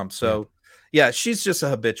representing Trump. So. Yeah, she's just a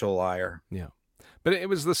habitual liar. Yeah, but it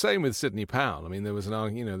was the same with Sidney Powell. I mean, there was an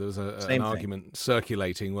argument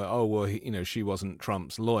circulating where, she wasn't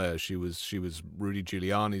Trump's lawyer; she was Rudy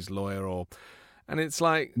Giuliani's lawyer, and it's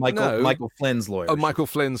like Michael Flynn's lawyer. Oh, Michael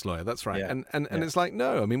Flynn's lawyer. That's right. Yeah. And it's like,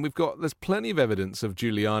 no. I mean, there's plenty of evidence of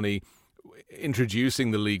Giuliani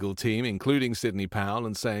introducing the legal team, including Sidney Powell,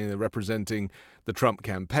 and saying they're representing the Trump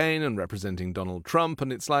campaign and representing Donald Trump,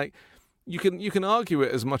 and it's like. You can argue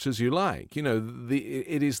it as much as you like.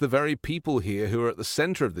 It is the very people here who are at the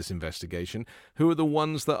center of this investigation who are the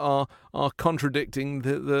ones that are contradicting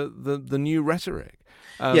the new rhetoric.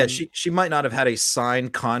 She might not have had a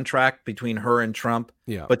signed contract between her and Trump,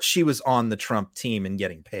 but she was on the Trump team and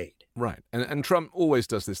getting paid. Right. And Trump always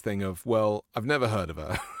does this thing of, well, I've never heard of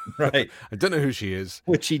her. Right. I don't know who she is.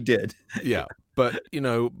 Which he did. Yeah. But,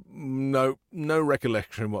 no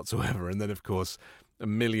recollection whatsoever. And then, of course, a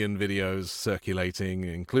million videos circulating,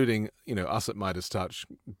 including, us at Midas Touch,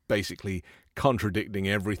 basically contradicting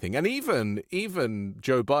everything. And even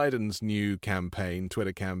Joe Biden's new campaign,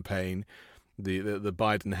 Twitter campaign, the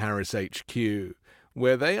Biden-Harris HQ,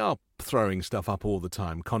 where they are throwing stuff up all the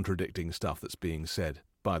time, contradicting stuff that's being said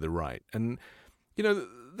by the right. And,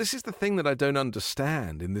 this is the thing that I don't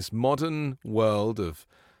understand in this modern world of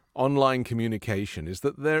online communication, is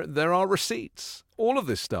that there are receipts. All of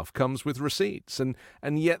this stuff comes with receipts, and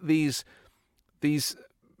yet these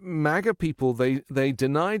MAGA people they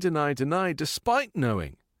deny despite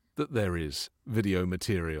knowing that there is video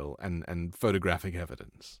material and photographic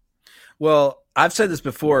evidence. Well, I've said this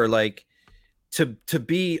before, like to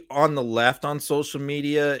be on the left on social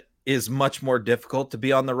media is much more difficult to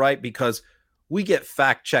be on the right, because we get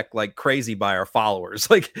fact checked like crazy by our followers.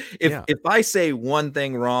 Like if I say one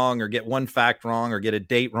thing wrong or get one fact wrong or get a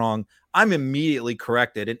date wrong, I'm immediately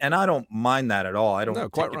corrected. And I don't mind that at all. I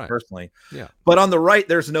don't quite take right. it personally. Yeah. But on the right,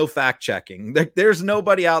 there's no fact checking. There's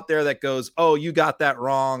nobody out there that goes, oh, you got that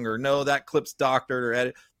wrong, or no, that clip's doctored or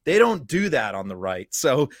edited. They don't do that on the right.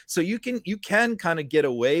 So you can kind of get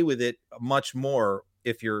away with it much more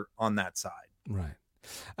if you're on that side. Right.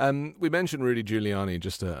 We mentioned Rudy Giuliani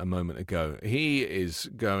just a moment ago. He is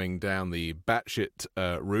going down the batshit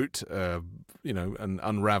route, and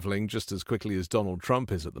unraveling just as quickly as Donald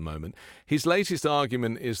Trump is at the moment. His latest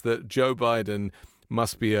argument is that Joe Biden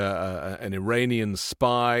must be an Iranian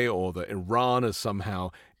spy, or that Iran has somehow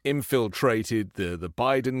infiltrated the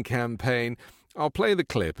Biden campaign. I'll play the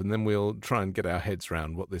clip and then we'll try and get our heads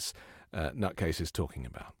around what this nutcase is talking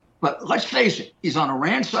about. But let's face it, he's on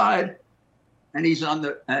Iran's side and he's on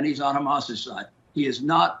Hamas's side. He is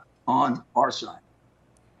not on our side.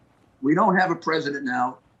 We don't have a president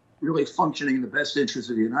now really functioning in the best interest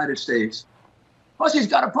of the United States. Plus, he's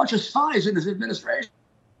got a bunch of spies in his administration.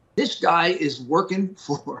 This guy is working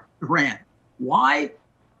for Iran. Why?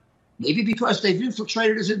 Maybe because they've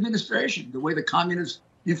infiltrated his administration, the way the communists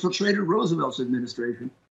infiltrated Roosevelt's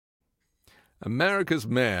administration. America's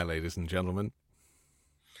mayor, ladies and gentlemen.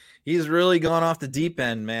 He's really gone off the deep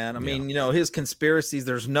end, man. I mean, his conspiracies,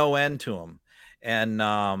 there's no end to them. And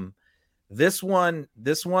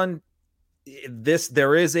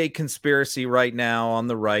there is a conspiracy right now on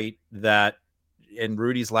the right that, and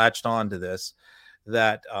Rudy's latched on to this,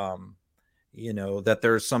 that, that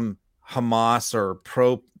there's some Hamas or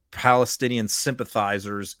pro-Palestinian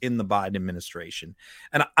sympathizers in the Biden administration.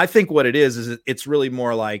 And I think what it is it's really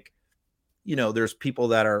more like, there's people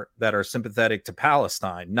that are sympathetic to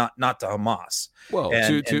Palestine, not to Hamas. Well,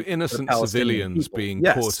 to innocent civilians being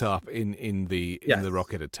caught up in the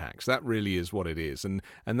rocket attacks. That really is what it is, and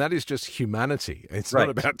that is just humanity. It's not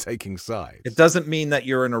about taking sides. It doesn't mean that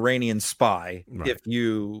you're an Iranian spy if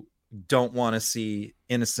you don't want to see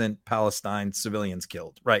innocent Palestine civilians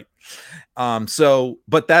killed, right?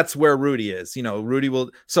 But that's where Rudy is. Rudy will.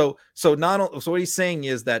 So what he's saying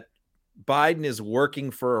is that Biden is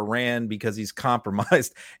working for Iran because he's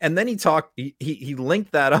compromised. And then he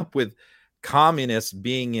linked that up with communists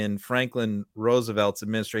being in Franklin Roosevelt's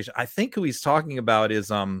administration. I think who he's talking about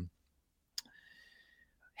is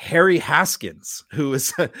Harry Haskins, who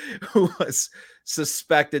was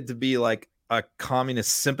suspected to be like a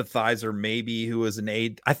communist sympathizer, maybe, who was an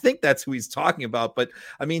aide. I think that's who he's talking about. But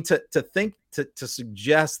I mean, to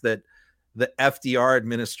suggest that the FDR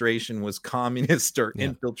administration was communist or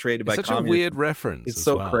infiltrated by communists. Such a weird reference. It's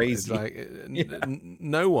so crazy. It's like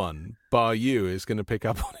no one bar you is going to pick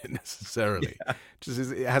up on it necessarily.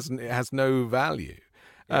 It has no value.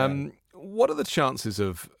 What are the chances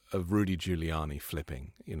of Rudy Giuliani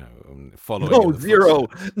flipping? Following? No, zero.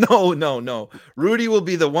 No. Rudy will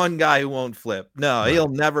be the one guy who won't flip. No, he'll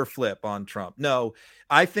never flip on Trump. No,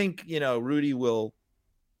 I think Rudy will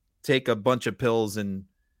take a bunch of pills and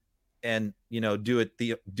do it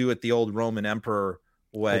the old Roman emperor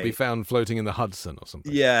way. He'll be found floating in the Hudson or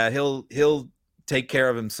something. Yeah, he'll take care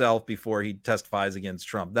of himself before he testifies against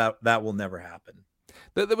Trump. That will never happen.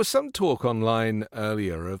 There was some talk online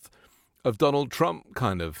earlier of Donald Trump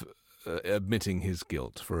kind of admitting his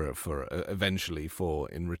guilt for eventually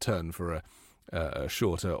in return for a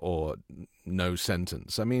shorter or no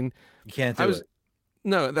sentence. I mean, you can't do it.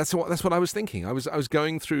 No, that's what I was thinking. I was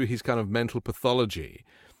going through his kind of mental pathology.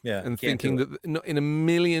 And thinking that in a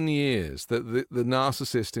million years that the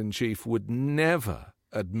narcissist in chief would never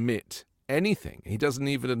admit anything. He doesn't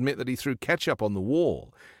even admit that he threw ketchup on the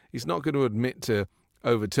wall. He's not going to admit to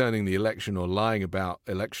overturning the election or lying about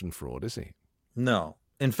election fraud, is he? No.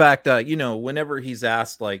 In fact, whenever he's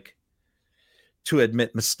asked to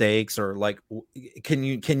admit mistakes or can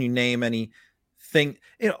you name anything?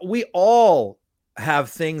 We all have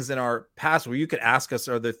things in our past where you could ask us,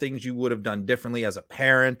 are there things you would have done differently as a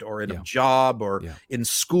parent or in a job or in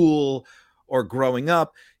school or growing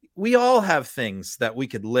up? We all have things that we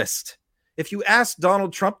could list. If you ask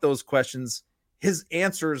Donald Trump those questions, his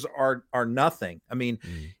answers are nothing. I mean,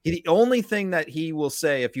 the only thing that he will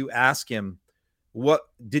say, if you ask him, what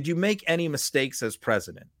did you make any mistakes as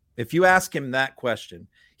president? If you ask him that question,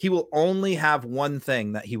 he will only have one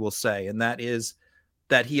thing that he will say, and that is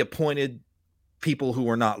that he appointed people who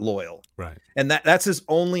were not loyal. Right. And that's his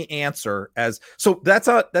only answer. That's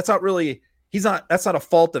not really, that's not a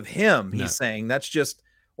fault of him. He's saying that's just,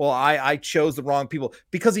 I chose the wrong people,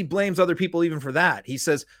 because he blames other people even for that. He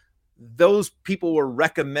says those people were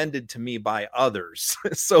recommended to me by others.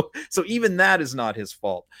 So even that is not his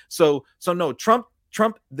fault. So no, Trump,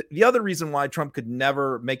 the other reason why Trump could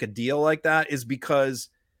never make a deal like that is because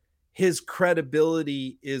his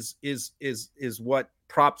credibility is what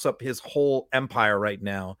props up his whole empire right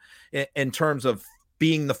now in terms of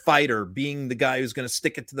being the fighter, being the guy who's going to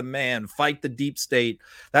stick it to the man, fight the deep state.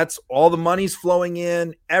 That's all the money's flowing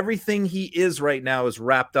in. Everything he is right now is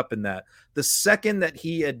wrapped up in that. The second that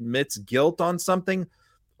he admits guilt on something,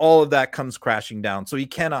 all of that comes crashing down. So he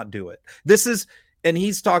cannot do it. And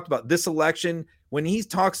he's talked about this election. When he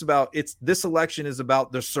talks about this election is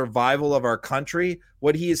about the survival of our country,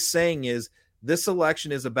 what he is saying is this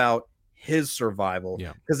election is about his survival.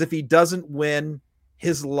 Yeah. Because if he doesn't win,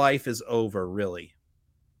 his life is over, really.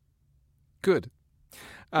 Good.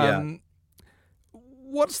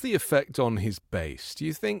 What's the effect on his base? Do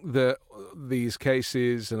you think that these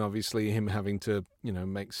cases, and obviously him having to,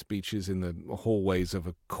 make speeches in the hallways of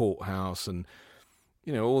a courthouse, and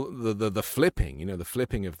all the flipping, the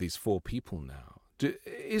flipping of these 4 people now,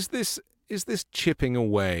 is this chipping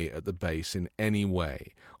away at the base in any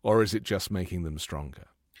way, or is it just making them stronger?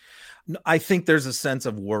 I think there's a sense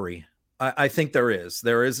of worry. I think there is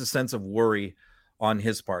a sense of worry on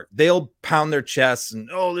his part. They'll pound their chests and,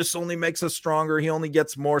 this only makes us stronger. He only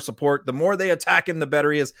gets more support. The more they attack him, the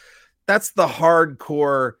better he is. That's the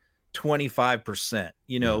hardcore 25%,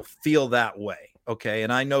 feel that way. Okay.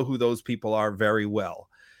 And I know who those people are very well,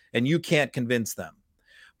 and you can't convince them.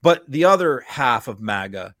 But the other half of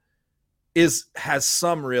MAGA has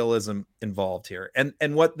some realism involved here.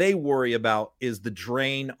 And what they worry about is the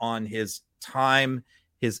drain on his time,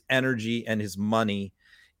 his energy, and his money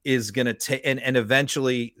is going to take, and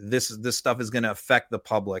eventually this stuff is going to affect the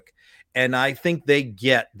public. And I think they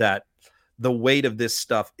get that the weight of this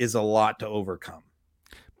stuff is a lot to overcome.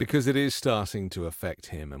 Because it is starting to affect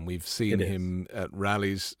him, and we've seen him at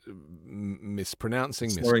rallies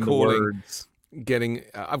mispronouncing, miscalling, getting.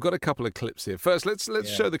 I've got a couple of clips here. First, let's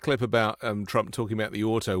show the clip about Trump talking about the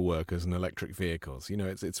auto workers and electric vehicles.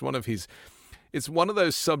 It's one of his. It's one of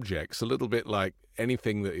those subjects, a little bit like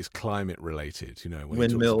anything that is climate related, when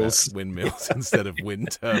windmills, he talks about windmills instead of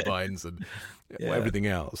wind turbines and everything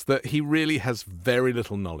else, that he really has very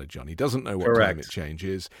little knowledge on. He doesn't know what climate change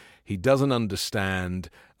is. He doesn't understand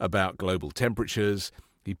about global temperatures.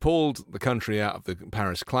 He pulled the country out of the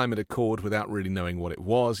Paris Climate Accord without really knowing what it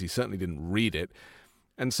was. He certainly didn't read it.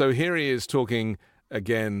 And so here he is talking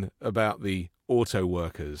again about the auto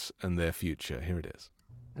workers and their future. Here it is.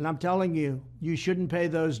 And I'm telling you, you shouldn't pay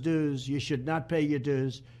those dues. You should not pay your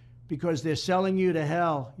dues because they're selling you to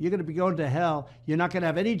hell. You're going to be going to hell. You're not going to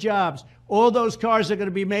have any jobs. All those cars are going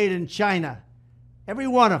to be made in China. Every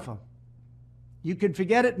one of them. You can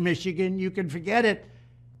forget it, Michigan. You can forget it,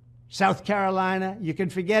 South Carolina. You can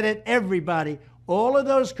forget it, everybody. All of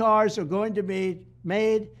those cars are going to be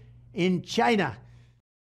made in China.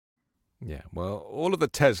 Yeah, well, all of the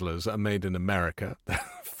Teslas are made in America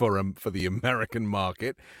for the American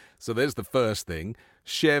market. So there's the first thing.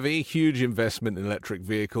 Chevy, huge investment in electric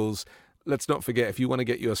vehicles. Let's not forget, if you want to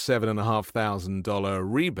get your $7,500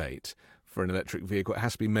 rebate for an electric vehicle, it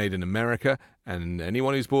has to be made in America. And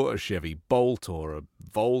anyone who's bought a Chevy Bolt or a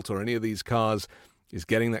Volt or any of these cars is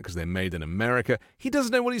getting that because they're made in America. He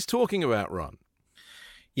doesn't know what he's talking about, Ron.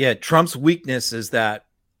 Yeah, Trump's weakness is that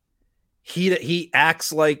he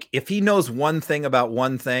acts like if he knows one thing about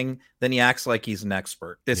one thing, then he acts like he's an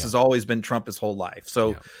expert. This has always been Trump his whole life.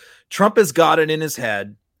 So Trump has got it in his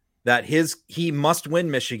head that he must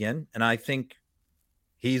win Michigan, and I think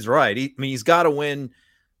he's right. He's got to win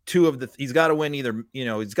two of the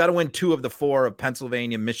 4 of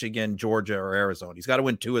Pennsylvania, Michigan, Georgia, or Arizona. He's got to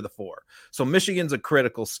win 2 of the 4. So Michigan's a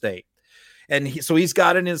critical state. And so he's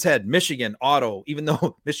got it in his head, Michigan, auto, even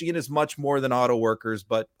though Michigan is much more than auto workers,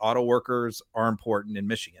 but auto workers are important in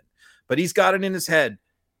Michigan. But he's got it in his head.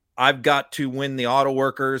 I've got to win the auto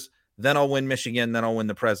workers, then I'll win Michigan, then I'll win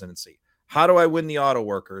the presidency. How do I win the auto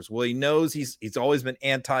workers? Well, he knows he's always been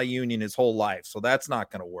anti-union his whole life, so that's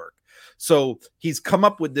not going to work. So he's come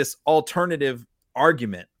up with this alternative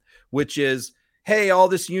argument, which is, hey, all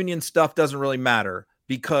this union stuff doesn't really matter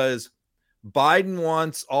because Biden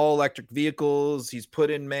wants all electric vehicles. He's put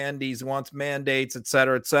in mandates. He wants mandates, et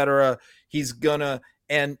cetera, et cetera. He's gonna,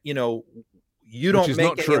 and you don't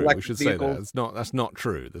make any electric we should vehicles. Say that. That's not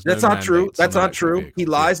true. That's not true. That's not true. He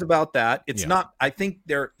lies about that. It's not. I think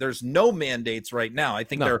there's no mandates right now. I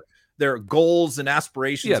think there are goals and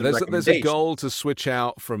aspirations. Yeah, there's a goal to switch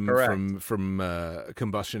out from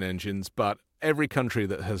combustion engines, but every country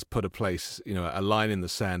that has put a line in the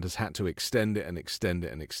sand has had to extend it and extend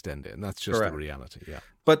it and extend it, and that's just the reality. Yeah.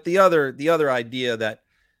 But the other idea that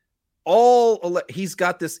he's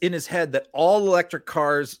got this in his head that all electric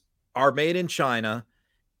cars are made in China,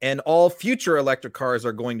 and all future electric cars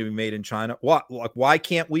are going to be made in China. Why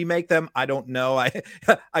can't we make them? I don't know.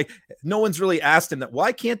 No one's really asked him that.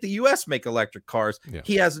 Why can't the U.S. make electric cars? Yeah.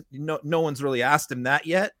 He hasn't. No one's really asked him that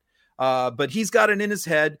yet. But he's got it in his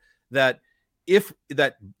head that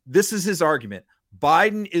this is his argument.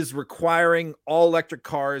 Biden is requiring all electric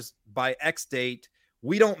cars by X date.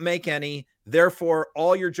 We don't make any. Therefore,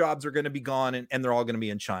 all your jobs are going to be gone, and they're all going to be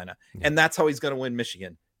in China. Yeah. And that's how he's going to win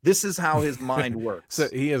Michigan. This is how his mind works. So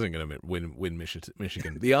he isn't going to win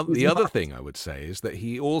Michigan. The other thing I would say is that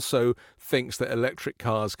he also thinks that electric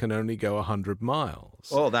cars can only go 100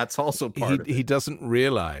 miles. Oh, that's also part of it. He doesn't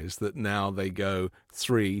realize that now they go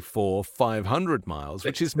 300, 400, 500 miles,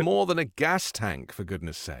 which is more than a gas tank, for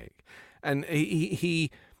goodness sake. And it's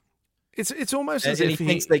almost as if he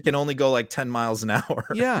thinks they can only go like 10 miles an hour.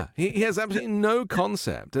 Yeah, he has absolutely no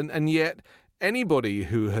concept. And yet anybody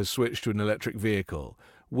who has switched to an electric vehicle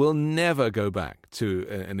will never go back to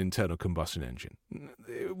an internal combustion engine.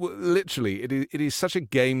 Literally, it is such a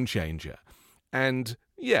game changer. And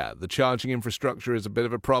yeah, the charging infrastructure is a bit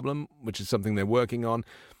of a problem, which is something they're working on.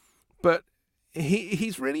 But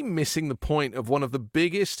he's really missing the point of one of the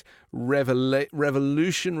biggest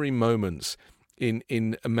revolutionary moments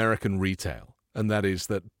in American retail. And that is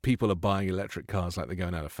that people are buying electric cars like they're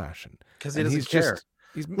going out of fashion. Because he doesn't care.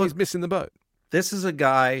 He's missing the boat. This is a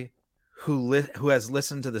guy who has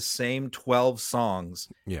listened to the same 12 songs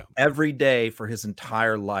every day for his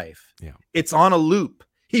entire life. Yeah. It's on a loop.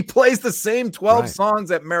 He plays the same 12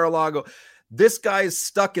 songs at Mar-a-Lago. This guy is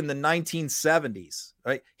stuck in the 1970s,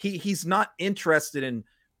 right? He's not interested in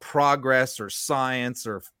progress or science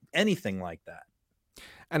or anything like that.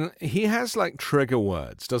 And he has like trigger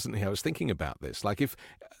words, doesn't he? I was thinking about this. Like if,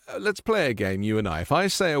 let's play a game, you and I. If I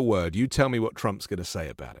say a word, you tell me what Trump's going to say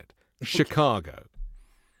about it. Chicago.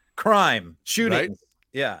 Crime, shooting. Right?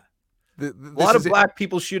 Yeah. A lot of black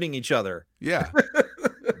people shooting each other. Yeah.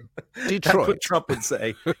 Detroit. That's what Trump would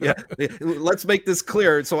say. Yeah. Let's make this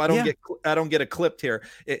clear so I don't get a clipped here.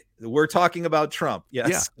 We're talking about Trump.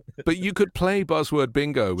 Yes. Yeah. But you could play buzzword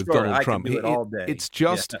bingo with Donald Trump. I can do it all day. It's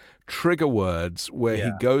just trigger words where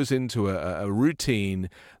he goes into a routine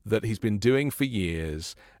that he's been doing for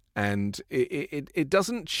years. And it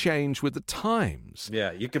doesn't change with the times.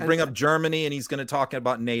 Yeah, you could bring up Germany, and he's going to talk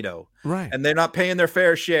about NATO, right? And they're not paying their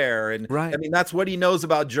fair share, and I mean that's what he knows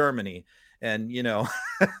about Germany. And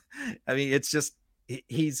I mean it's just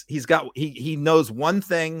he knows one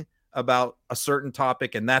thing about a certain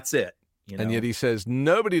topic, and that's it. And yet he says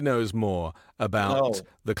nobody knows more about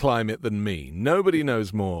the climate than me. Nobody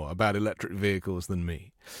knows more about electric vehicles than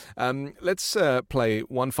me. Let's play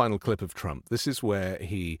one final clip of Trump. This is where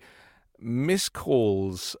he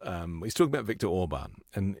miscalls. He's talking about Viktor Orban,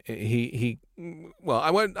 and well,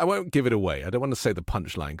 I won't give it away. I don't want to say the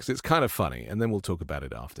punchline because it's kind of funny, and then we'll talk about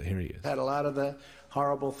it after. Here he is. Had a lot of the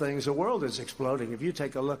horrible things. The world is exploding. If you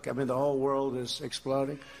take a look, I mean, the whole world is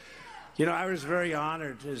exploding. I was very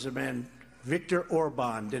honored as a man. Viktor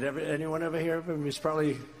Orban. Did anyone ever hear of him? He's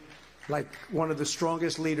probably like one of the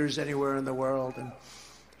strongest leaders anywhere in the world, and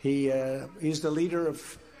he's the leader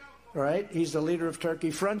of He's the leader of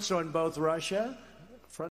Turkey. Fronts on both Russia.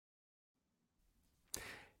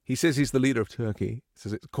 He says he's the leader of Turkey. He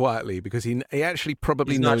says it quietly because he actually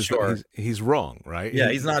probably knows that he's wrong, right? Yeah,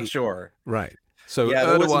 he's not sure. Right. So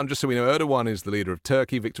Erdogan, just so we know, Erdogan is the leader of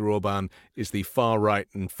Turkey. Viktor Orban is the far-right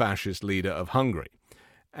and fascist leader of Hungary.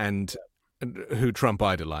 And who Trump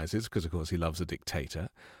idolizes, because, of course, he loves a dictator.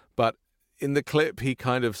 But in the clip, he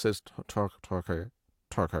kind of says, Turkey,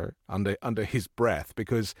 under his breath,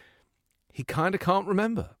 because he kind of can't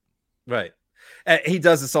remember. Right. He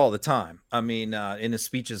does this all the time. I mean, in his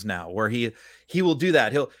speeches now, where he will do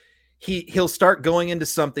that. He'll start going into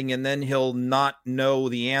something, and then he'll not know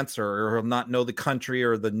the answer, or he'll not know the country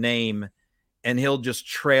or the name, and he'll just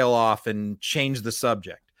trail off and change the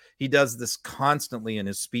subject. He does this constantly in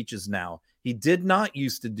his speeches now. He did not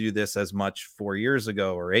used to do this as much 4 years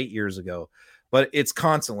ago or 8 years ago, but it's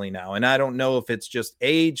constantly now. And I don't know if it's just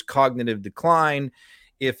age, cognitive decline,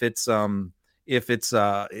 if it's all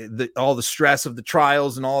the stress of the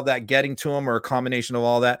trials and all of that getting to him, or a combination of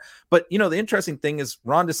all that. But, the interesting thing is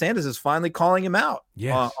Ron DeSantis is finally calling him out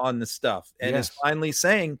on this stuff, and is finally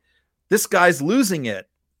saying, this guy's losing it.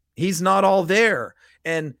 He's not all there.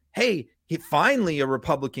 And hey, finally a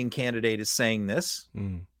Republican candidate is saying this.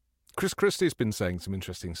 Chris Christie's been saying some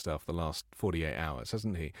interesting stuff the last 48 hours,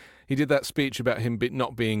 hasn't he? He did that speech about him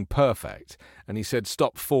not being perfect, and he said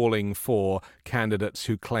stop falling for candidates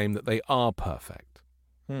who claim that they are perfect.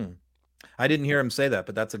 I didn't hear him say that,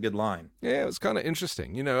 but that's a good line. Yeah, it was kind of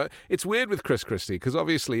interesting. You know, it's weird with Chris Christie because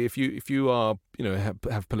obviously, if you are, you know,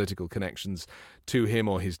 have political connections to him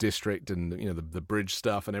or his district, and you know the bridge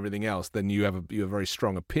stuff and everything else, then you have very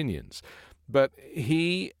strong opinions. But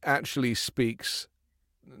he actually speaks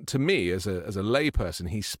to me as a layperson.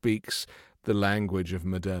 He speaks the language of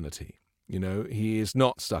modernity. You know, he is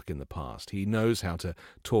not stuck in the past. He knows how to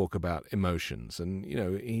talk about emotions, and you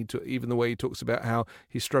know, even the way he talks about how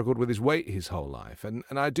he struggled with his weight his whole life. And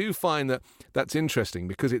I do find that that's interesting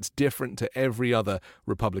because it's different to every other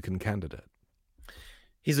Republican candidate.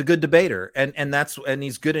 He's a good debater, and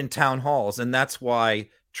he's good in town halls, and that's why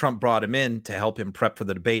Trump brought him in to help him prep for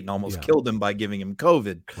the debate and almost killed him by giving him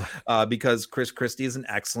COVID, because Chris Christie is an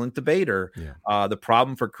excellent debater. Yeah. The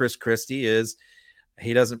problem for Chris Christie is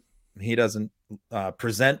he doesn't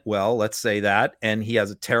present well, let's say that, and he has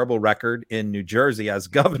a terrible record in New Jersey as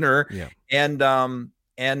governor. Yeah.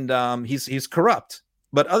 And he's corrupt.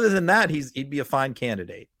 But other than that, he'd be a fine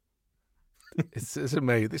candidate. It's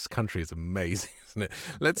amazing. This country is amazing, isn't it?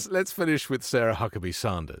 Let's finish with Sarah Huckabee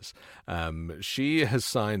Sanders. She has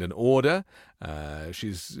signed an order.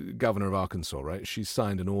 She's governor of Arkansas, right? She's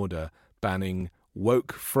signed an order banning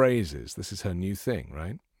woke phrases. This is her new thing,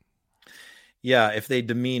 right? Yeah, if they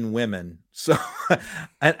demean women. So,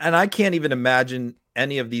 and I can't even imagine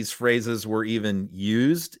any of these phrases were even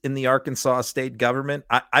used in the Arkansas state government.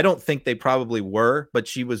 I don't think they probably were, but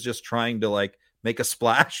she was just trying to like make a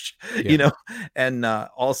splash, you know, and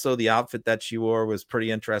also the outfit that she wore was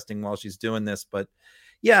pretty interesting while she's doing this. But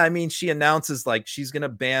yeah, I mean, she announces like she's going to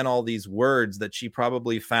ban all these words that she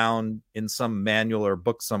probably found in some manual or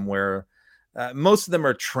book somewhere. Most of them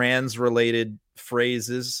are trans related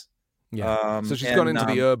phrases. Yeah. So she's gone into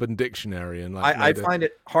the Urban Dictionary, and like I find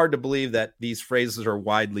it hard to believe that these phrases are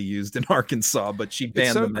widely used in Arkansas, but she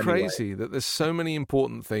banned them anyway. It's so crazy that there's so many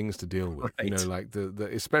important things to deal with, right. You know, like the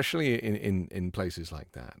especially in places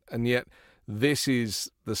like that, and yet this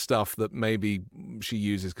is the stuff that maybe she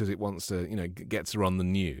uses because it wants to, you know, gets her on the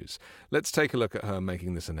news. Let's take a look at her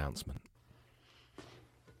making this announcement.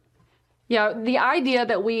 Yeah, the idea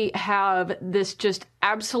that we have this just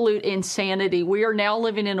absolute insanity. We are now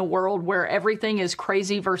living in a world where everything is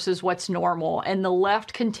crazy versus what's normal. And the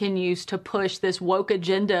left continues to push this woke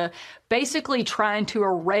agenda, basically trying to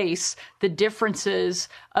erase the differences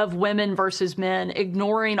of women versus men,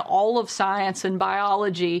 ignoring all of science and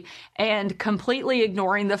biology, and completely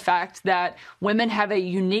ignoring the fact that women have a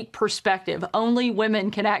unique perspective. Only women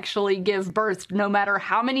can actually give birth, no matter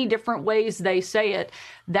how many different ways they say it.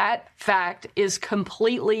 That fact is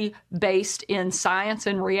completely based in science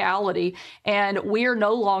and reality, and we are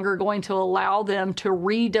no longer going to allow them to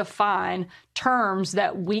redefine terms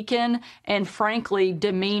that weaken and frankly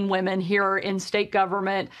demean women here in state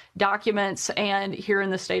government documents and here in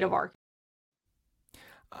the state of Arkansas.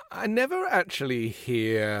 I never actually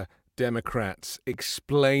hear Democrats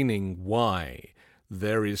explaining why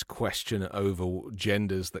there is question over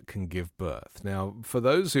genders that can give birth. Now, for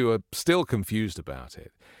those who are still confused about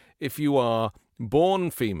it, if you are born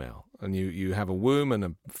female and you have a womb and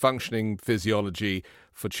a functioning physiology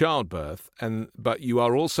for childbirth, but you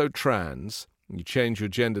are also trans, and you change your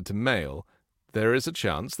gender to male, there is a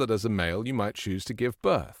chance that as a male you might choose to give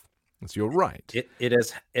birth. That's your right. It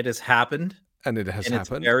has happened. And it has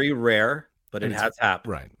happened. It's very rare, but it has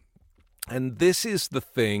happened. Right. And this is the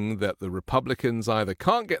thing that the Republicans either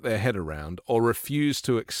can't get their head around or refuse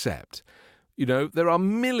to accept. You know, there are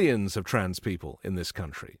millions of trans people in this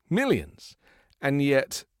country. Millions. And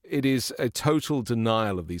yet it is a total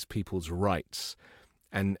denial of these people's rights.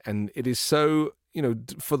 And it is so, you know,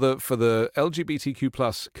 for the LGBTQ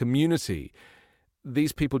plus community,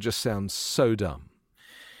 these people just sound so dumb.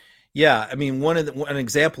 Yeah, I mean, an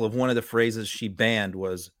example of one of the phrases she banned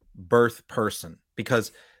was birth person,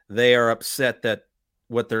 because they are upset that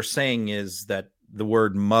what they're saying is that the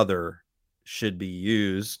word mother should be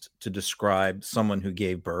used to describe someone who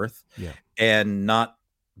gave birth, and not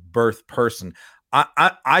birth person.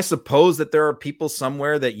 I suppose that there are people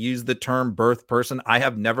somewhere that use the term birth person. I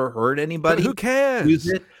have never heard anybody. But who cares? Use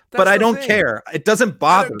it, but I don't care. It doesn't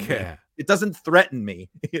bother me. It doesn't threaten me,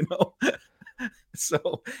 you know?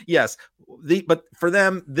 So yes, but for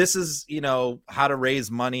them, this is, you know, how to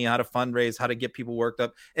raise money, how to fundraise, how to get people worked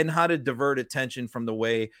up, and how to divert attention from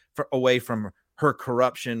away from her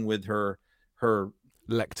corruption with her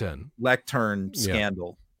lectern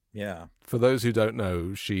scandal. Yeah. For those who don't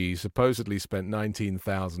know, she supposedly spent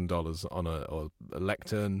 $19,000 on a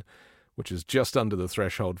lectern, which is just under the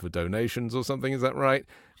threshold for donations or something. Is that right?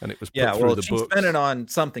 And it was put through the she books. Spent it on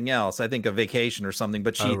something else, I think a vacation or something,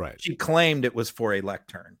 but she claimed it was for a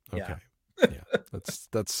lectern. Okay. Yeah,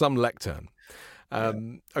 that's some lectern.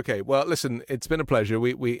 Okay, well, listen, it's been a pleasure.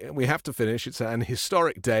 We have to finish. It's an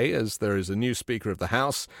historic day as there is a new Speaker of the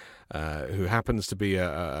House who happens to be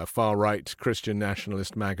a far-right Christian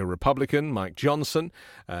nationalist MAGA Republican, Mike Johnson.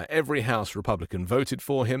 Every House Republican voted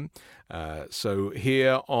for him. So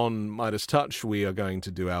here on Midas Touch, we are going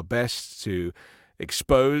to do our best to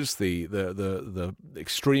expose the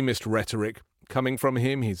extremist rhetoric coming from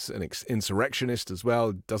him. He's an insurrectionist as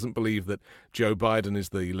well, doesn't believe that Joe Biden is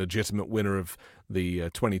the legitimate winner of the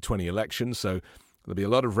 2020 election. So there'll be a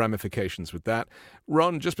lot of ramifications with that.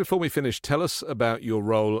 Ron, just before we finish, tell us about your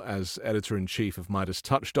role as editor-in-chief of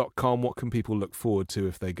MidasTouch.com. What can people look forward to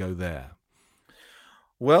if they go there?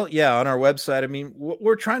 Well, yeah, on our website, I mean,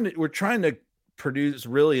 we're trying to produce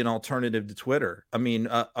really an alternative to Twitter. I mean,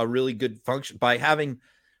 a really good function by having.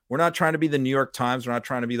 We're not trying to be the New York Times. We're not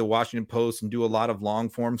trying to be the Washington Post and do a lot of long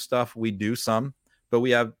form stuff. We do some, but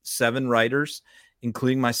we have 7 writers,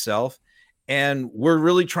 including myself. And we're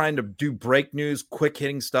really trying to do break news, quick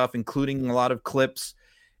hitting stuff, including a lot of clips.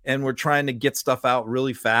 And we're trying to get stuff out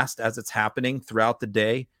really fast as it's happening throughout the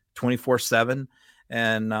day, 24/7.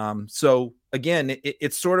 And so, again,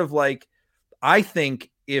 it's sort of like, I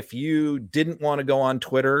think if you didn't want to go on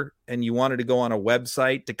Twitter and you wanted to go on a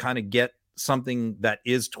website to kind of get something that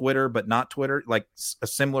is Twitter but not Twitter, like a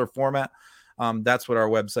similar format, that's what our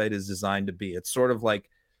website is designed to be. It's sort of like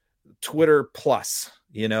Twitter plus,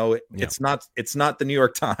 it's not the New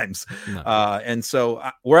York Times. No. And so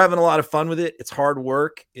we're having a lot of fun with it. It's hard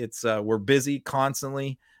work. It's we're busy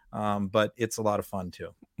constantly, but it's a lot of fun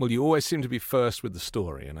too. Well, you always seem to be first with the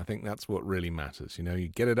story, and I think that's what really matters. You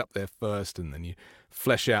get it up there first, and then you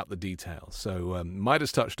flesh out the details. So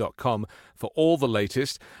MidasTouch.com for all the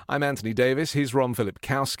latest. I'm Anthony Davis. He's Ron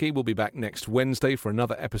Filipkowski. We'll be back next Wednesday for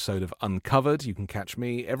another episode of Uncovered. You can catch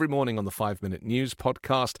me every morning on the 5-Minute News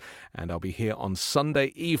podcast, and I'll be here on Sunday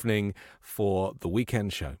evening for the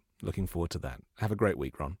weekend show. Looking forward to that. Have a great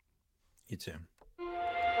week, Ron. You too.